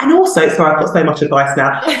it. And also, sorry, I've got so much advice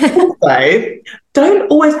now. Also, don't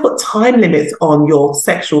always put time limits on your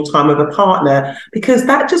sexual time with a partner, because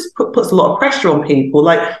that just puts a lot of pressure on people.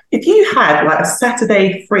 Like, if you had like a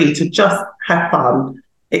Saturday free to just have fun,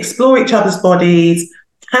 explore each other's bodies,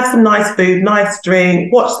 have some nice food, nice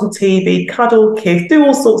drink, watch some TV, cuddle, kiss, do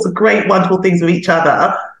all sorts of great, wonderful things with each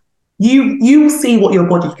other, you will see what your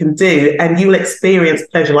body can do, and you will experience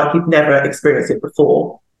pleasure like you've never experienced it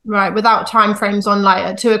before. Right, without time frames on, like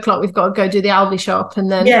at 2:00 we've got to go do the Aldi shop and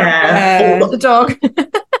then the dog.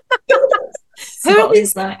 Who are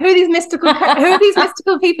these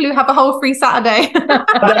mystical people who have a whole free Saturday?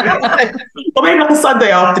 Or maybe like a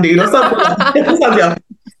Sunday afternoon or something. Sunday afternoon.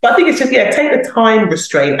 But I think it's just, take the time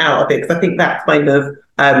restraint out of it, because I think that kind of,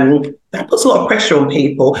 that puts a lot of pressure on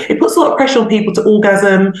people. It puts a lot of pressure on people to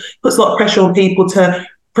orgasm, puts a lot of pressure on people to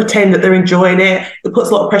pretend that they're enjoying it. It puts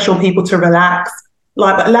a lot of pressure on people to relax.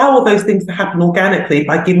 But allow all those things to happen organically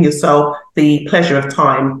by giving yourself the pleasure of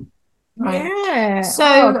time. Right. Yeah.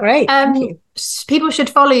 So great. Thank you. People should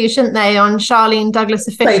follow you, shouldn't they, on Charlene Douglas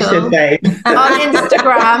Official on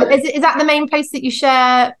Instagram? Is that the main place that you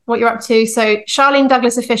share what you're up to? So Charlene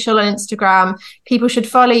Douglas Official on Instagram. People should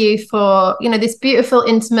follow you for this beautiful,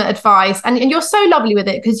 intimate advice, and you're so lovely with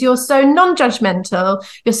it because you're so non-judgmental.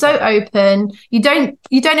 You're so open. You don't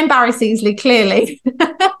embarrass easily, clearly.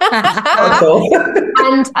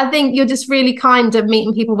 And I think you're just really kind of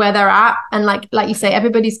meeting people where they're at, and like you say,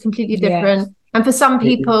 everybody's completely different. Yeah. And for some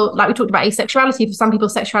people, like we talked about asexuality, for some people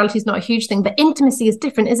sexuality is not a huge thing, but intimacy is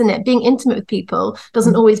different, isn't it? Being intimate with people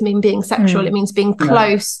doesn't always mean being sexual. It means being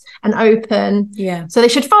close and open. Yeah. So they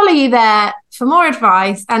should follow you there for more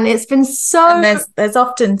advice. And it's been so... And there's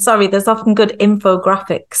often good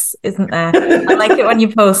infographics, isn't there? I like it when you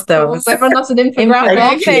post those. Everyone loves an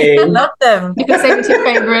infographic. I love them. You can save it to your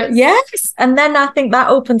favourites. Yes. And then I think that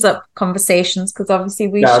opens up conversations, because obviously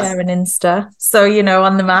we share an Insta. So,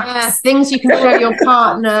 on the maps. Things you can show your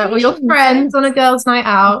partner or your friends on a girls' night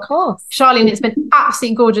out. Of course. Charlene, it's been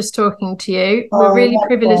absolutely gorgeous talking to you. We're really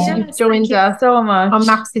privileged you've joined us so much on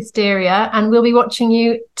Maths Hysteria, and we'll be watching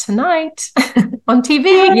you tonight on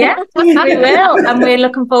TV. Yes, we will. And we're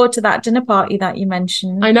looking forward to that dinner party that you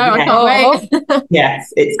mentioned. I know, I can't wait.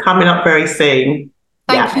 Yes, it's coming up very soon.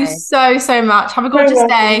 Thank you so much. Have a gorgeous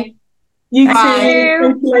day. You too.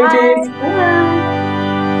 Thank you, ladies. Bye.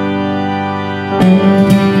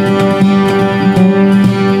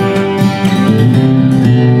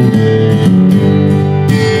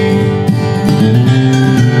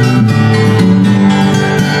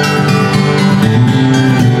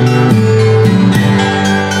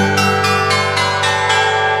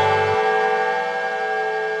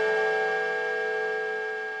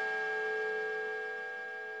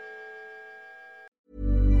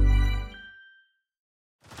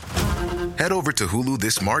 Head over to Hulu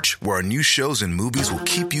this March, where our new shows and movies will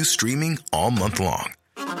keep you streaming all month long.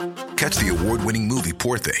 Catch the award-winning movie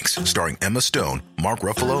Poor Things, starring Emma Stone, Mark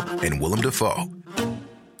Ruffalo, and Willem Dafoe.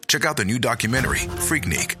 Check out the new documentary,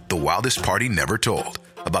 Freaknik, The Wildest Party Never Told,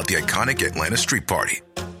 about the iconic Atlanta street party.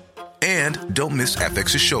 And don't miss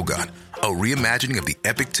FX's Shogun, a reimagining of the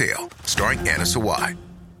epic tale, starring Anna Sawai.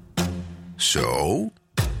 So,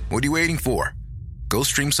 what are you waiting for? Go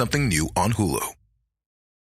stream something new on Hulu.